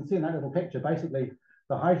you can see in that little picture, basically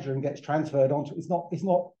the hydrogen gets transferred onto. It's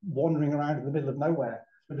not wandering around in the middle of nowhere.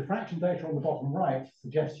 The diffraction data on the bottom right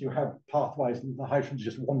suggests you have pathways and the hydrogen is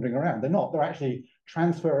just wandering around. They're not. They're actually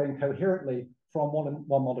transferring coherently from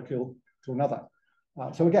one molecule to another.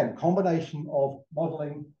 So again, combination of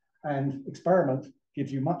modeling and experiment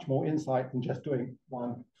gives you much more insight than just doing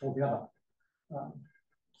one or the other.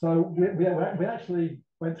 So we actually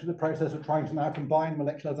went through the process of trying to now combine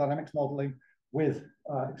molecular dynamics modeling with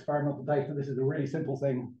experimental data. This is a really simple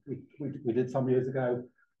thing we did some years ago,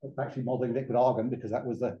 actually modeling liquid argon, because that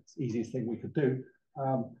was the easiest thing we could do.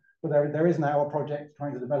 But there is now a project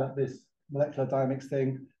trying to develop this molecular dynamics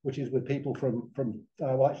thing, which is with people from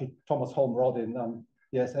well, actually Thomas Holmrod in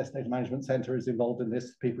the ESS Data Management Center is involved in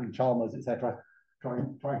this, people in Chalmers, etc.,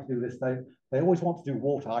 trying to do this. They always want to do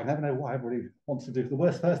water. I never know what everybody wants to do. The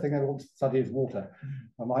first thing they want to study is water.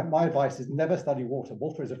 And my advice is never study water.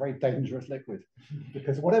 Water is a very dangerous liquid,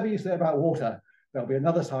 because whatever you say about water, there'll be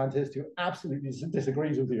another scientist who absolutely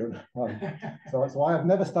disagrees with you. So I have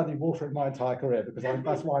never studied water in my entire career, because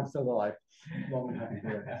that's why I'm still alive. Long and happy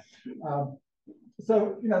career.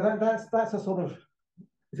 So that's a sort of,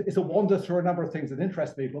 it's a wander through a number of things that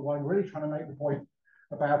interest me, but what I'm really trying to make the point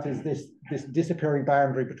about is this disappearing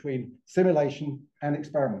boundary between simulation and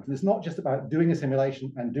experiment. And it's not just about doing a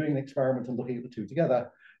simulation and doing an experiment and looking at the two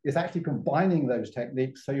together. It's actually combining those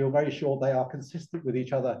techniques so you're very sure they are consistent with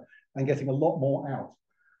each other and getting a lot more out.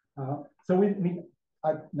 I'm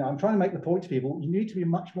trying to make the point to people, you need to be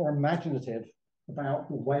much more imaginative about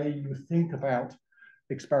the way you think about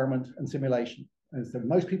experiment and simulation. And so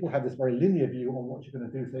most people have this very linear view on what you're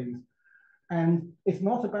going to do things. And it's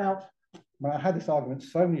not about, I had this argument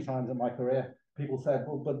so many times in my career, people said,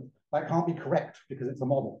 well, but that can't be correct because it's a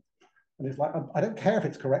model. And it's like, I don't care if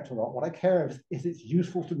it's correct or not. What I care is it's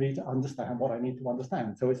useful to me to understand what I need to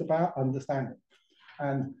understand. So it's about understanding.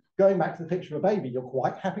 And going back to the picture of a baby, you're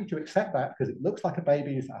quite happy to accept that because it looks like a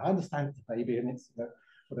baby. You say, I understand it's a baby and it's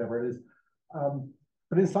whatever it is.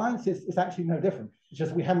 But in science, it's actually no different. It's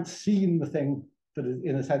just we haven't seen the thing that is,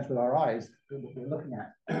 in a sense, with our eyes that we're looking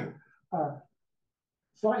at.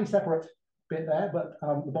 Slightly separate bit there, but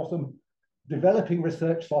the bottom, developing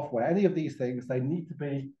research software, any of these things, they need to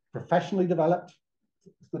be professionally developed.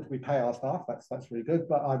 It's good that we pay our staff, that's really good,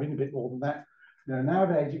 but I mean a bit more than that.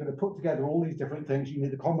 Nowadays, you're going to put together all these different things. You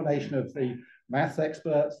need a combination of the maths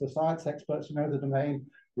experts, the science experts who know the domain,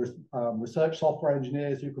 research software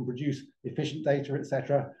engineers who can produce efficient data,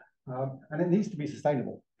 etc. And it needs to be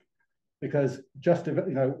sustainable, because just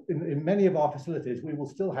in many of our facilities, we will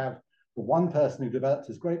still have the one person who develops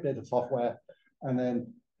this great bit of software, and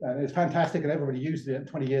then it's fantastic, and everybody uses it. And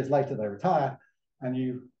 20 years later, they retire, and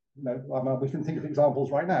we can think of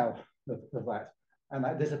examples right now of that, and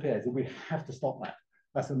that disappears. And we have to stop that.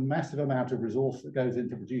 That's a massive amount of resource that goes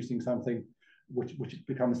into producing something which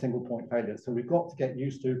becomes single point failure. So we've got to get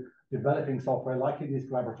used to developing software like in these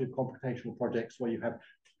collaborative computational projects where you have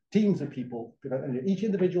teams of people. Each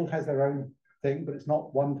individual has their own thing, but it's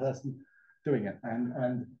not one person doing it.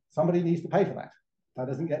 And somebody needs to pay for that. That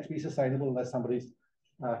doesn't get to be sustainable unless somebody's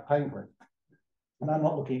paying for it. And I'm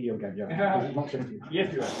not looking at you again, Joe. Not going to you.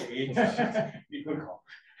 Yes, you are.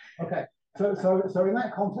 Okay. So in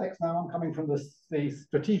that context, now I'm coming from the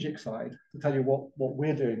strategic side to tell you what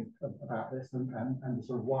we're doing about this and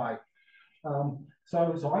sort of why.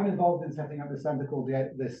 So I'm involved in setting up this center called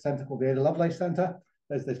the Ada Lovelace Center.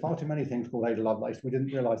 There's far too many things called Ada Lovelace. We didn't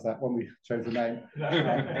realize that when we chose the name.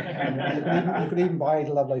 You could even buy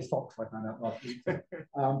Ada Lovelace socks, I found out last week.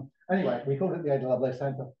 Anyway, we called it the Ada Lovelace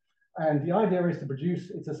Center. And the idea is to produce,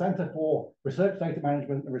 it's a center for research data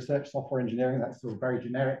management and research software engineering. That's sort of very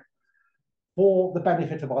generic, for the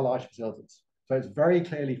benefit of our large facilities. So it's very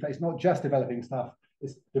clearly, it's not just developing stuff,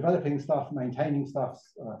 it's developing stuff, maintaining stuff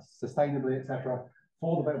sustainably, etc.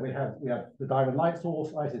 For the we have the diamond light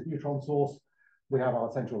source, ISIS neutron source, we have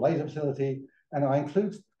our central laser facility, and I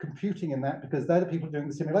include computing in that because they're the people doing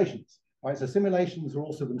the simulations, right? So simulations are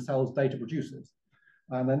also themselves data producers.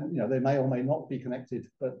 And then, they may or may not be connected,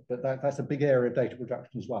 but that's a big area of data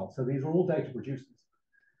production as well. So these are all data producers.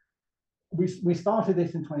 We started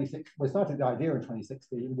this in 2016. We started the idea in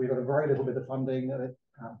 2016. We got a very little bit of funding,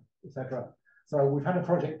 etc. So we've had a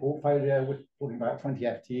project portfolio. We're talking about 20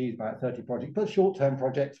 FTEs, about 30 projects, but short-term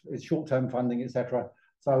projects, it's short-term funding, etc.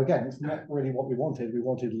 So again, it's not really what we wanted. We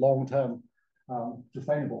wanted long-term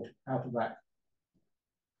sustainable out of that.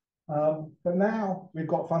 But now we've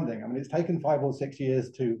got funding. I mean, it's taken 5 or 6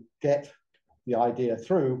 years to get the idea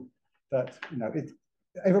through. That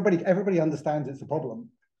everybody understands it's a problem.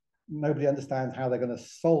 Nobody understands how they're going to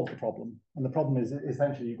solve the problem. And the problem is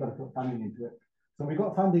essentially you've got to put funding into it. So we've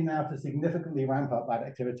got funding now to significantly ramp up that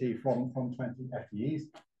activity from 20 FTEs.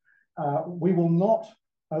 We will not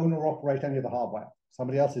own or operate any of the hardware.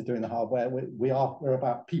 Somebody else is doing the hardware. We're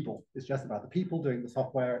about people. It's just about the people doing the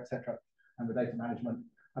software, etc., and the data management.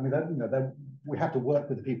 I mean, we have to work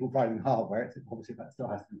with the people driving the hardware. Obviously, that still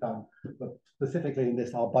has to be done. But specifically in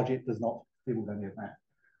this, our budget does not deal with any of that.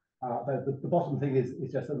 The bottom thing is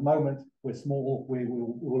just at the moment, we're small. We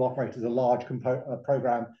will operate as a large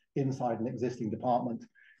program inside an existing department.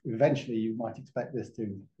 Eventually, you might expect this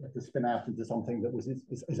to spin out into something that was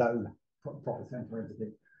its own profit center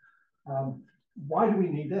entity. Why do we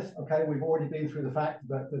need this? Okay, we've already been through the fact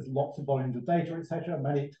that there's lots of volumes of data, etc.,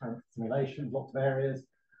 many experimental simulations, lots of areas.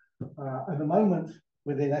 At the moment,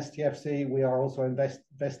 within STFC, we are also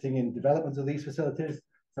investing in development of these facilities.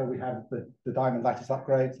 So we have the Diamond Lattice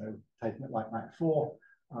upgrade, so taking it like MAX IV.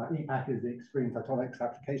 EPAC is the Extreme Photonics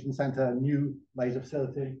Application Center, new laser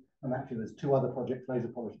facility. And actually, there's two other projects, laser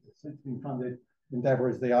projects that's been funded. Endeavour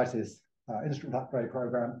is the ISIS instrument upgrade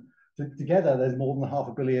program. So together, there's more than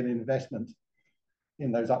 $500 million investment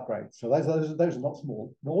in those upgrades. So those are not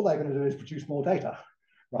small. And all they're going to do is produce more data,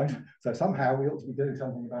 right? So somehow we ought to be doing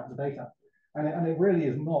something about the data. And it really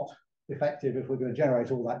is not effective if we're going to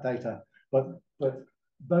generate all that data. But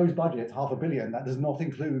those budgets, $500 million, that does not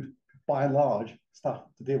include, by and large, stuff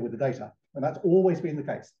to deal with the data. And that's always been the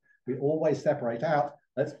case. We always separate out,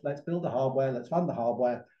 let's build the hardware, let's fund the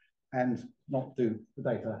hardware, and not do the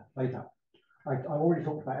data later. I already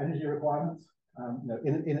talked about energy requirements.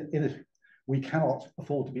 We cannot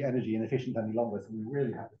afford to be energy inefficient any longer, so we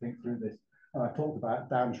really have to think through this. And I've talked about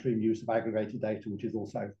downstream use of aggregated data, which is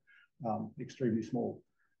also extremely small.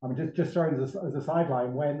 I mean, just throwing as a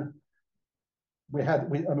sideline, when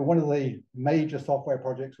one of the major software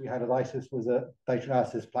projects we had at ISIS was a data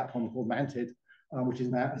analysis platform called Manted, which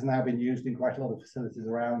has now been used in quite a lot of facilities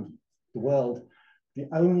around the world. The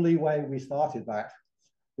only way we started that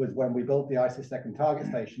was when we built the ISIS second target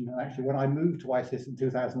station. And actually, when I moved to ISIS in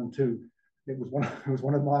 2002, it was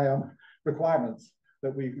one of my requirements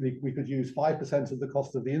that we could use 5% of the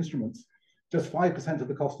cost of the instruments, just 5% of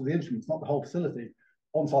the cost of the instruments, not the whole facility,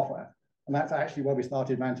 on software. And that's actually where we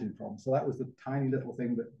started Manted from. So that was the tiny little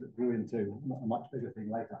thing that grew into a much bigger thing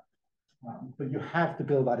later. But you have to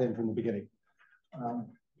build that in from the beginning.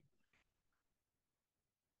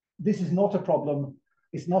 This is not a problem.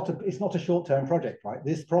 It's not a short-term project, right?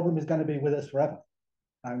 This problem is going to be with us forever.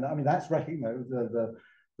 And I mean, that's recognized.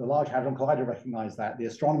 The Large Hadron Collider recognize that. The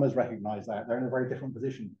astronomers recognize that. They're in a very different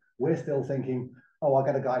position. We're still thinking, oh, I'll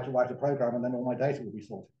get a guy to write a program and then all my data will be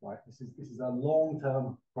sorted, right? This is a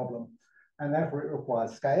long-term problem. And therefore, it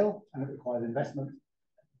requires scale and it requires investment.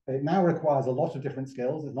 It now requires a lot of different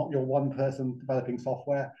skills. It's not your one person developing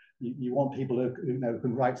software. You want people who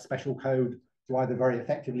can write special code to either very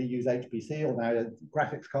effectively use HPC or now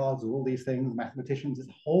graphics cards or all these things, mathematicians. There's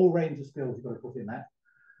a whole range of skills you've got to put in that.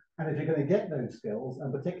 And if you're going to get those skills,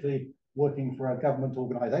 and particularly working for a government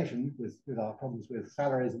organization with our problems with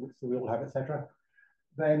salaries, which we all have, etc.,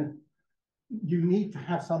 then you need to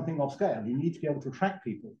have something of scale. You need to be able to attract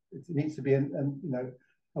people. It needs to be a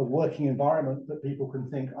working environment that people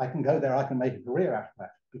can think, I can go there, I can make a career out of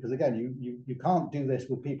that. Because again, you can't do this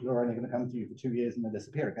with people who are only going to come to you for 2 years and then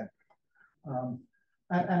disappear again.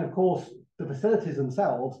 And of course, the facilities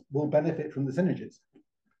themselves will benefit from the synergies,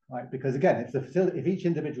 right? Because again, if each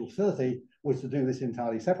individual facility was to do this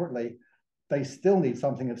entirely separately, they still need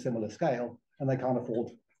something of similar scale, and they can't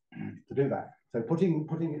afford to do that. So putting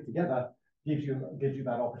it together gives you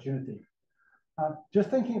that opportunity. Just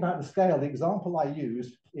thinking about the scale, the example I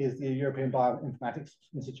use is the European Bioinformatics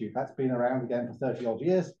Institute. That's been around again for 30 odd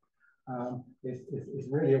years. It's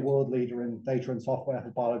really a world leader in data and software for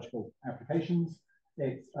biological applications.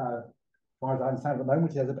 It's, as far as I understand at the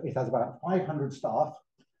moment, it has about 500 staff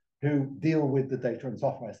who deal with the data and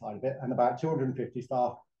software side of it, and about 250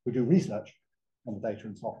 staff who do research on the data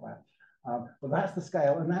and software. But that's the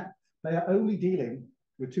scale, and that they are only dealing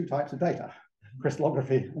with two types of data,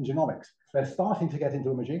 crystallography and genomics. They're starting to get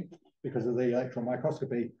into imaging because of the electron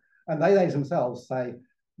microscopy, and they themselves say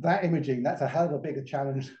that imaging, that's a hell of a bigger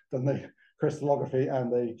challenge than the crystallography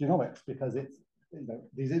and the genomics, because it's,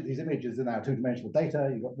 these images are now two-dimensional data,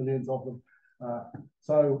 you've got millions of them.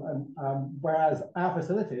 Whereas our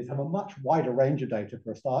facilities have a much wider range of data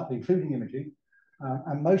for a start, including imaging,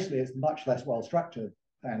 and mostly it's much less well structured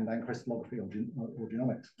than crystallography or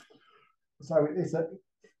genomics. So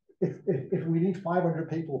if we need 500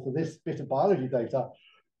 people for this bit of biology data,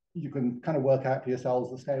 you can kind of work out for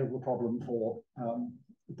yourselves the scale of the problem for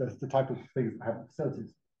the type of things that have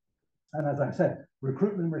facilities. And as I said,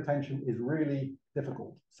 recruitment and retention is really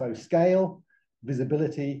difficult. So scale,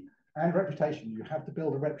 visibility, And reputation. You have to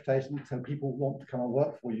build a reputation so people want to come and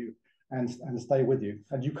work for you and stay with you.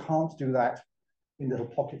 And you can't do that in little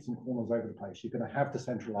pockets and corners over the place. You're going to have to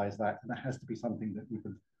centralize that, and it has to be something that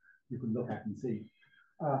you can look at and see.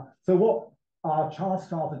 So what our charts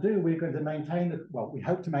start to do, we're going to maintain, we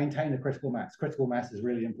hope to maintain a critical mass. Critical mass is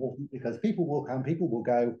really important because people will come, people will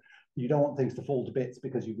go. You don't want things to fall to bits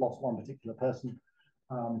because you've lost one particular person.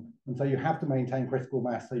 And so you have to maintain critical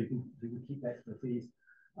mass so you can keep expertise.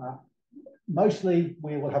 Mostly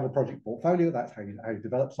we will have a project portfolio. That's how you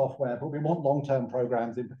develop software, but we want long-term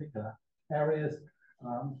programs in particular areas.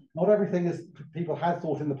 Not everything is, people have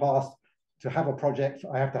thought in the past, to have a project,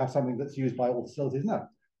 I have to have something that's used by all facilities. No,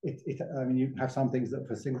 I mean, you have some things that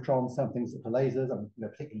for synchrotrons, some things that for lasers, and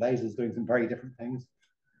particularly lasers doing some very different things.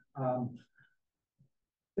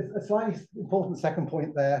 It's a slightly important second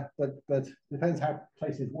point there, but depends how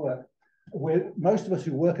places work. Most of us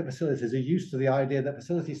who work at facilities are used to the idea that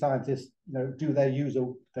facility scientists, do their user,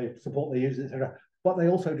 they support their users, etc., but they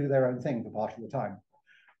also do their own thing for part of the time.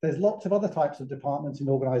 There's lots of other types of departments in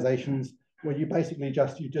organizations where you basically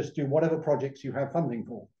just do whatever projects you have funding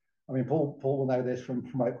for. I mean, Paul will know this from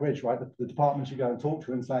Oak Ridge, right? The departments you go and talk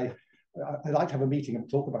to and say, I'd like to have a meeting and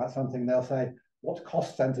talk about something. They'll say, what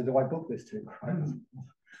cost center do I book this to? Right?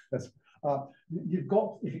 That's, if you're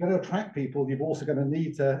going to attract people, you're also going to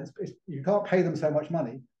need to, you can't pay them so much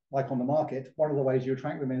money, like on the market. One of the ways you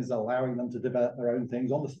attract them is allowing them to develop their own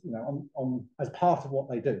things as part of what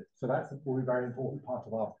they do. So that's will be a very important part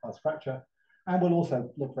of our structure. And we'll also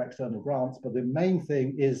look for external grants. But the main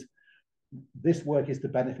thing is this work is to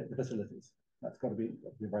benefit the facilities. That's got to be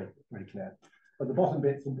very, very clear. But the bottom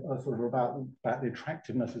bits are sort of about the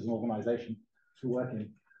attractiveness as an organization to work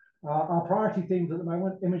in. Our priority themes at the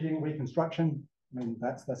moment, imaging and reconstruction. I mean,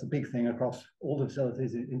 that's a big thing across all the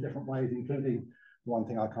facilities in different ways, including one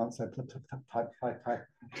thing I can't say,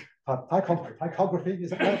 tychography.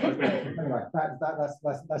 Is it? Anyway,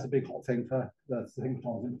 that's a big hot thing for the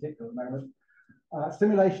synchrotrons in particular at the moment.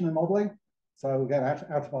 Simulation and modeling. So again, out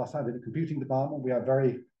of our scientific computing department, we have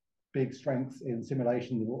very big strengths in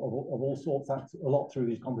simulation of all sorts. That's a lot through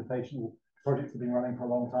these computational projects that have been running for a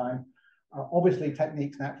long time. Obviously,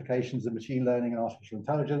 techniques and applications of machine learning and artificial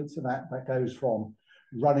intelligence, and that goes from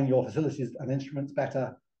running your facilities and instruments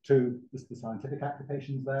better to the scientific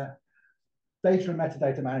applications there. Data and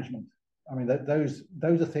metadata management. I mean, those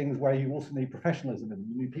are things where you also need professionalism, and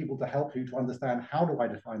you need people to help you to understand, how do I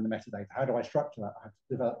define the metadata? How do I structure that? I have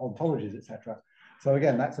to develop ontologies, etc. So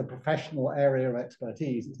again, that's a professional area of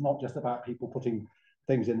expertise. It's not just about people putting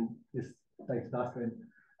things in this data dustbin.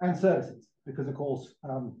 And services, because of course,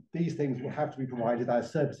 these things will have to be provided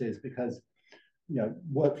as services because,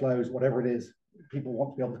 workflows, whatever it is, people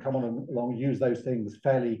want to be able to come on and along and use those things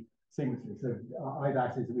fairly seamlessly. So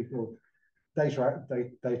IDAS is, we call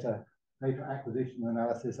data acquisition and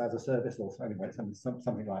analysis as a service, or anyway,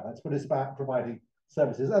 something like that. But it's about providing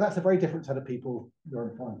services, and that's a very different set of people you're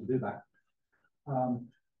employing to do that.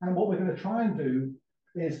 And what we're going to try and do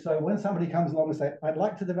is, so when somebody comes along and say, I'd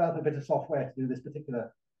like to develop a bit of software to do this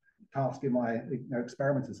particular task in my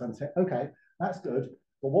experiments, and say, okay, that's good,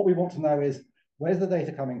 but what we want to know is, where's the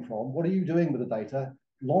data coming from? What are you doing with the data?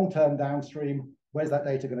 Long-term downstream, where's that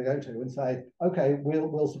data going to go to? And say, okay,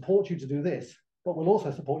 we'll support you to do this, but we'll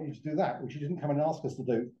also support you to do that, which you didn't come and ask us to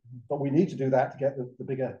do, but we need to do that to get the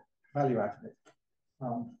bigger value out of it.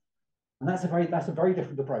 And that's a very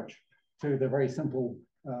different approach to the very simple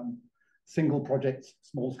single project,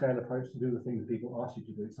 small scale approach to do the things people ask you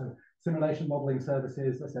to do. So simulation modeling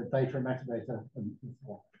services, I said data and metadata, and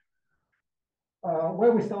so on. Where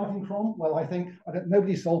are we starting from? Well, I think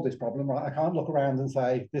nobody solved this problem, right? I can't look around and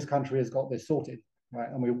say this country has got this sorted, right?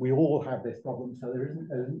 And we all have this problem, so there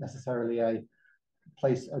isn't necessarily a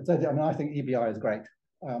place. I mean, I think EBI is great,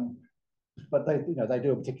 but they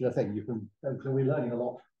do a particular thing. So we're learning a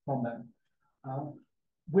lot from them.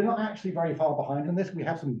 We're not actually very far behind in this. We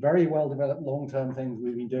have some very well developed long-term things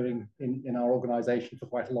we've been doing in our organization for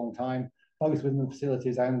quite a long time, both within the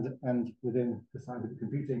facilities and within the scientific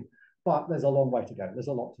computing. But there's a long way to go. There's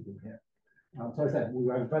a lot to do here. So I said, we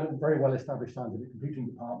have a very well-established scientific computing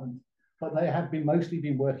department, but they have mostly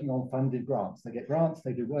been working on funded grants. They get grants,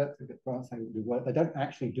 they do work, they get grants, they do work. They don't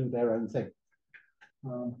actually do their own thing.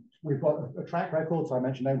 We've got a track record. So I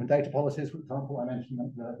mentioned open data policies, for example. I mentioned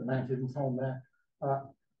the mounted and so on there.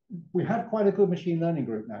 We have quite a good machine learning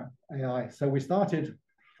group now, AI. So we started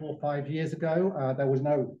 4 or 5 years ago. There was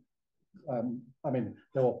no, I mean,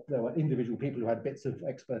 there were individual people who had bits of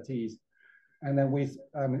expertise. And then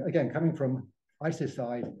again, coming from ISIS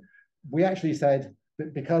side, we actually said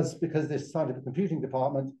that because this scientific computing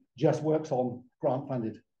department just works on grant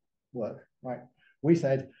funded work, right? We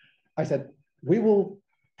said, I said, we will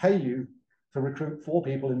pay you to recruit 4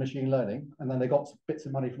 people in machine learning. And then they got bits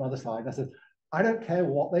of money from other side. And I said, I don't care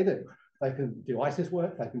what they do. They can do ISIS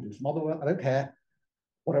work, they can do some other work, I don't care.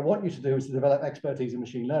 What I want you to do is to develop expertise in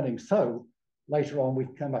machine learning, so later on we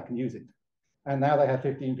can come back and use it. And now they have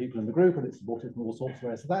 15 people in the group and it's supported from all sorts of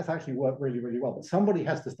areas. So that's actually worked really, really well. But somebody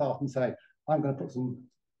has to start and say, I'm going to put some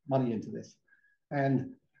money into this.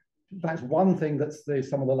 And that's one thing that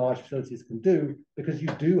some of the large facilities can do, because you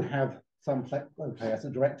do have some okay, as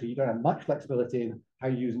a director, you don't have much flexibility in how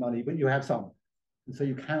you use money, but you have some. And so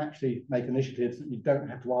you can actually make initiatives that you don't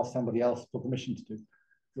have to ask somebody else for permission to do.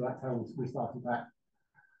 So that's how we started that.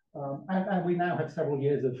 And we now have several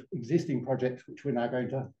years of existing projects, which we're now going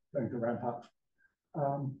to ramp up.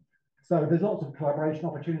 So there's lots of collaboration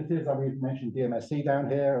opportunities. We've mentioned DMSC down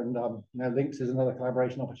here, and LINXS is another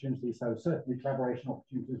collaboration opportunity. So certainly collaboration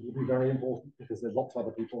opportunities will be very important, because there's lots of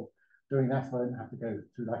other people doing that. So I don't have to go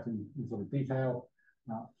through that in sort of detail.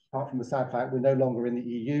 Apart from the sad fact, we're no longer in the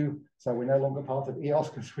EU, so we're no longer part of EOS,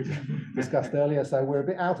 because we discussed earlier. So we're a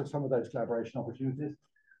bit out of some of those collaboration opportunities.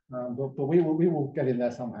 But we will get in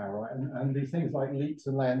there somehow, right? And these things like LEAPS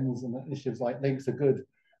and LENS and initiatives like LINXS are good,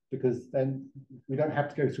 because then we don't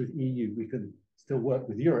have to go through the EU. We can still work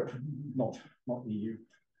with Europe, not EU.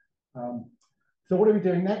 So what are we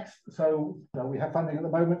doing next? So we have funding at the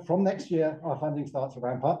moment. From next year, our funding starts to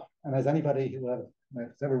ramp up. And as anybody who has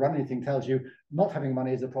ever run anything tells you, not having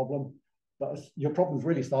money is a problem, but your problems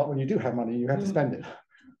really start when you do have money and you have to spend it.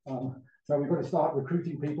 So we've got to start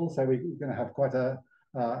recruiting people. So we're going to have quite a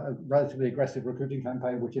relatively aggressive recruiting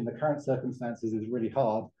campaign, which in the current circumstances is really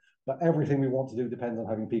hard. But everything we want to do depends on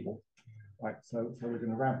having people, right? So we're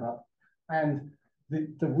going to ramp up. And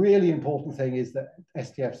the really important thing is that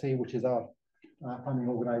STFC, which is our funding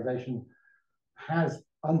organization, has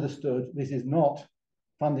understood this is not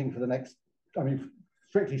funding for the next, I mean,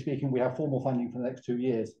 strictly speaking, we have formal funding for the next 2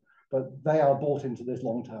 years, but they are bought into this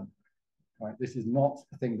long term, right? This is not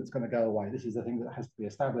a thing that's going to go away. This is a thing that has to be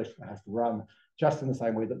established, that has to run, just in the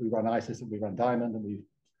same way that we run ISIS and we run Diamond and we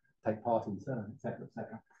take part in CERN, et cetera, et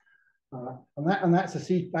cetera. And that's a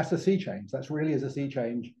sea change. That's really is a sea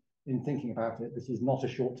change in thinking about it. This is not a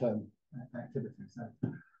short-term activity.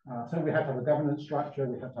 So we have to have a governance structure.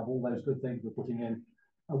 We have to have all those good things we're putting in.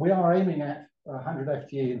 We are aiming at 100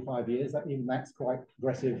 FTE in 5 years. That's quite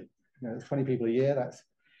aggressive. You know, 20 people a year.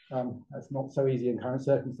 That's not so easy in current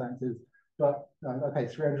circumstances. But okay,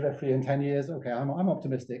 300 FTE in 10 years. Okay, I'm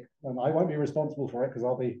optimistic. I won't be responsible for it because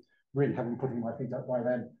I'll be really having putting my feet up by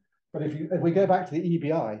then. But if we go back to the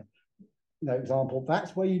EBI, example,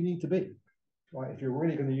 that's where you need to be, right? If you're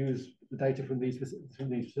really going to use the data from these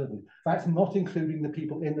facilities, that's not including the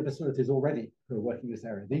people in the facilities already who are working in this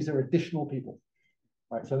area. These are additional people,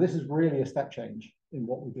 right? So this is really a step change in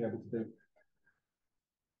what we'll be able to do.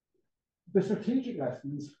 The strategic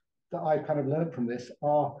lessons that I've kind of learned from this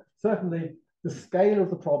are certainly the scale of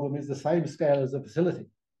the problem is the same scale as the facility.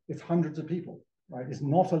 It's hundreds of people, right? It's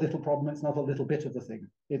not a little problem. It's not a little bit of the thing.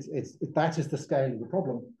 That is the scale of the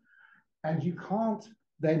problem. And you can't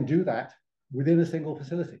then do that within a single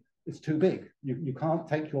facility. It's too big. You can't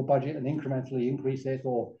take your budget and incrementally increase it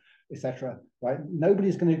or etc. Right?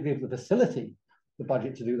 Nobody's going to give the facility the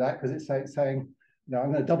budget to do that because it's saying,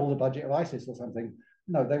 I'm going to double the budget of ISIS or something.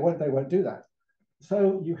 No, they won't do that.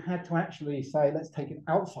 So you had to actually say, let's take it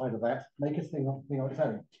outside of that, make a thing on its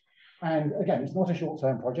own. And again, it's not a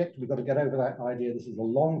short-term project. We've got to get over that idea. This is a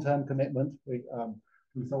long-term commitment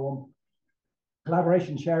and so on.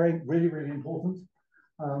 Collaboration sharing, really, really important,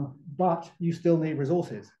 but you still need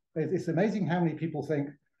resources. It's amazing how many people think,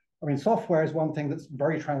 software is one thing that's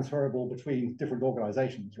very transferable between different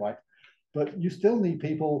organizations, right? But you still need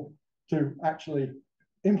people to actually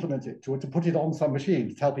implement it, to put it on some machine,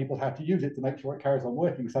 to tell people how to use it, to make sure it carries on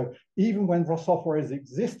working. So even when software is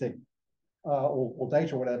existing or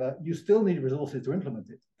data or whatever, you still need resources to implement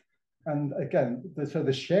it. And again, so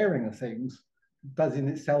the sharing of things does in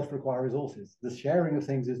itself require resources. The sharing of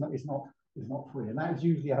things is not free, and that is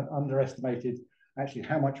usually underestimated. Actually,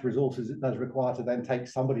 how much resources it does require to then take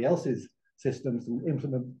somebody else's systems and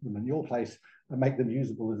implement them in your place and make them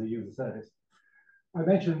usable as a user service. I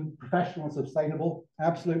mentioned professional and sustainable,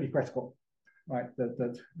 absolutely critical, right?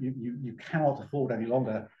 That you cannot afford any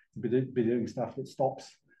longer to be doing stuff that stops,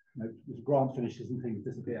 grant finishes and things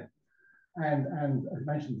disappear. And as I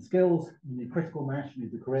mentioned, the skills, you need critical mass, you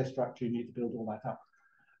need the career structure, you need to build all that up.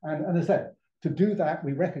 And as I said, to do that,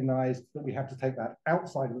 we recognized that we have to take that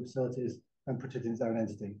outside of the facilities and put it in its own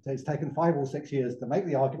entity. So it's taken 5 or 6 years to make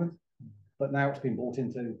the argument, but now it's been bought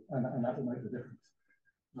into, and that will make the difference.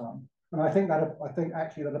 And I think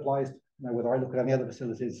actually that applies, whether I look at any other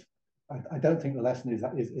facilities, I don't think the lesson is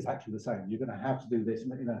actually the same. You're going to have to do this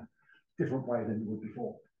in a different way than you would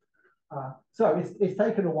before. So it's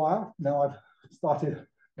taken a while. Now I've started,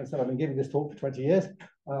 I said I've been giving this talk for 20 years.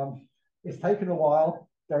 It's taken a while.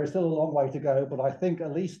 There is still a long way to go, but I think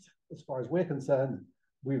at least as far as we're concerned,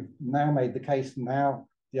 we've now made the case. Now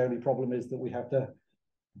the only problem is that we have to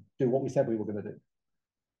do what we said we were going to do.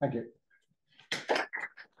 Thank you.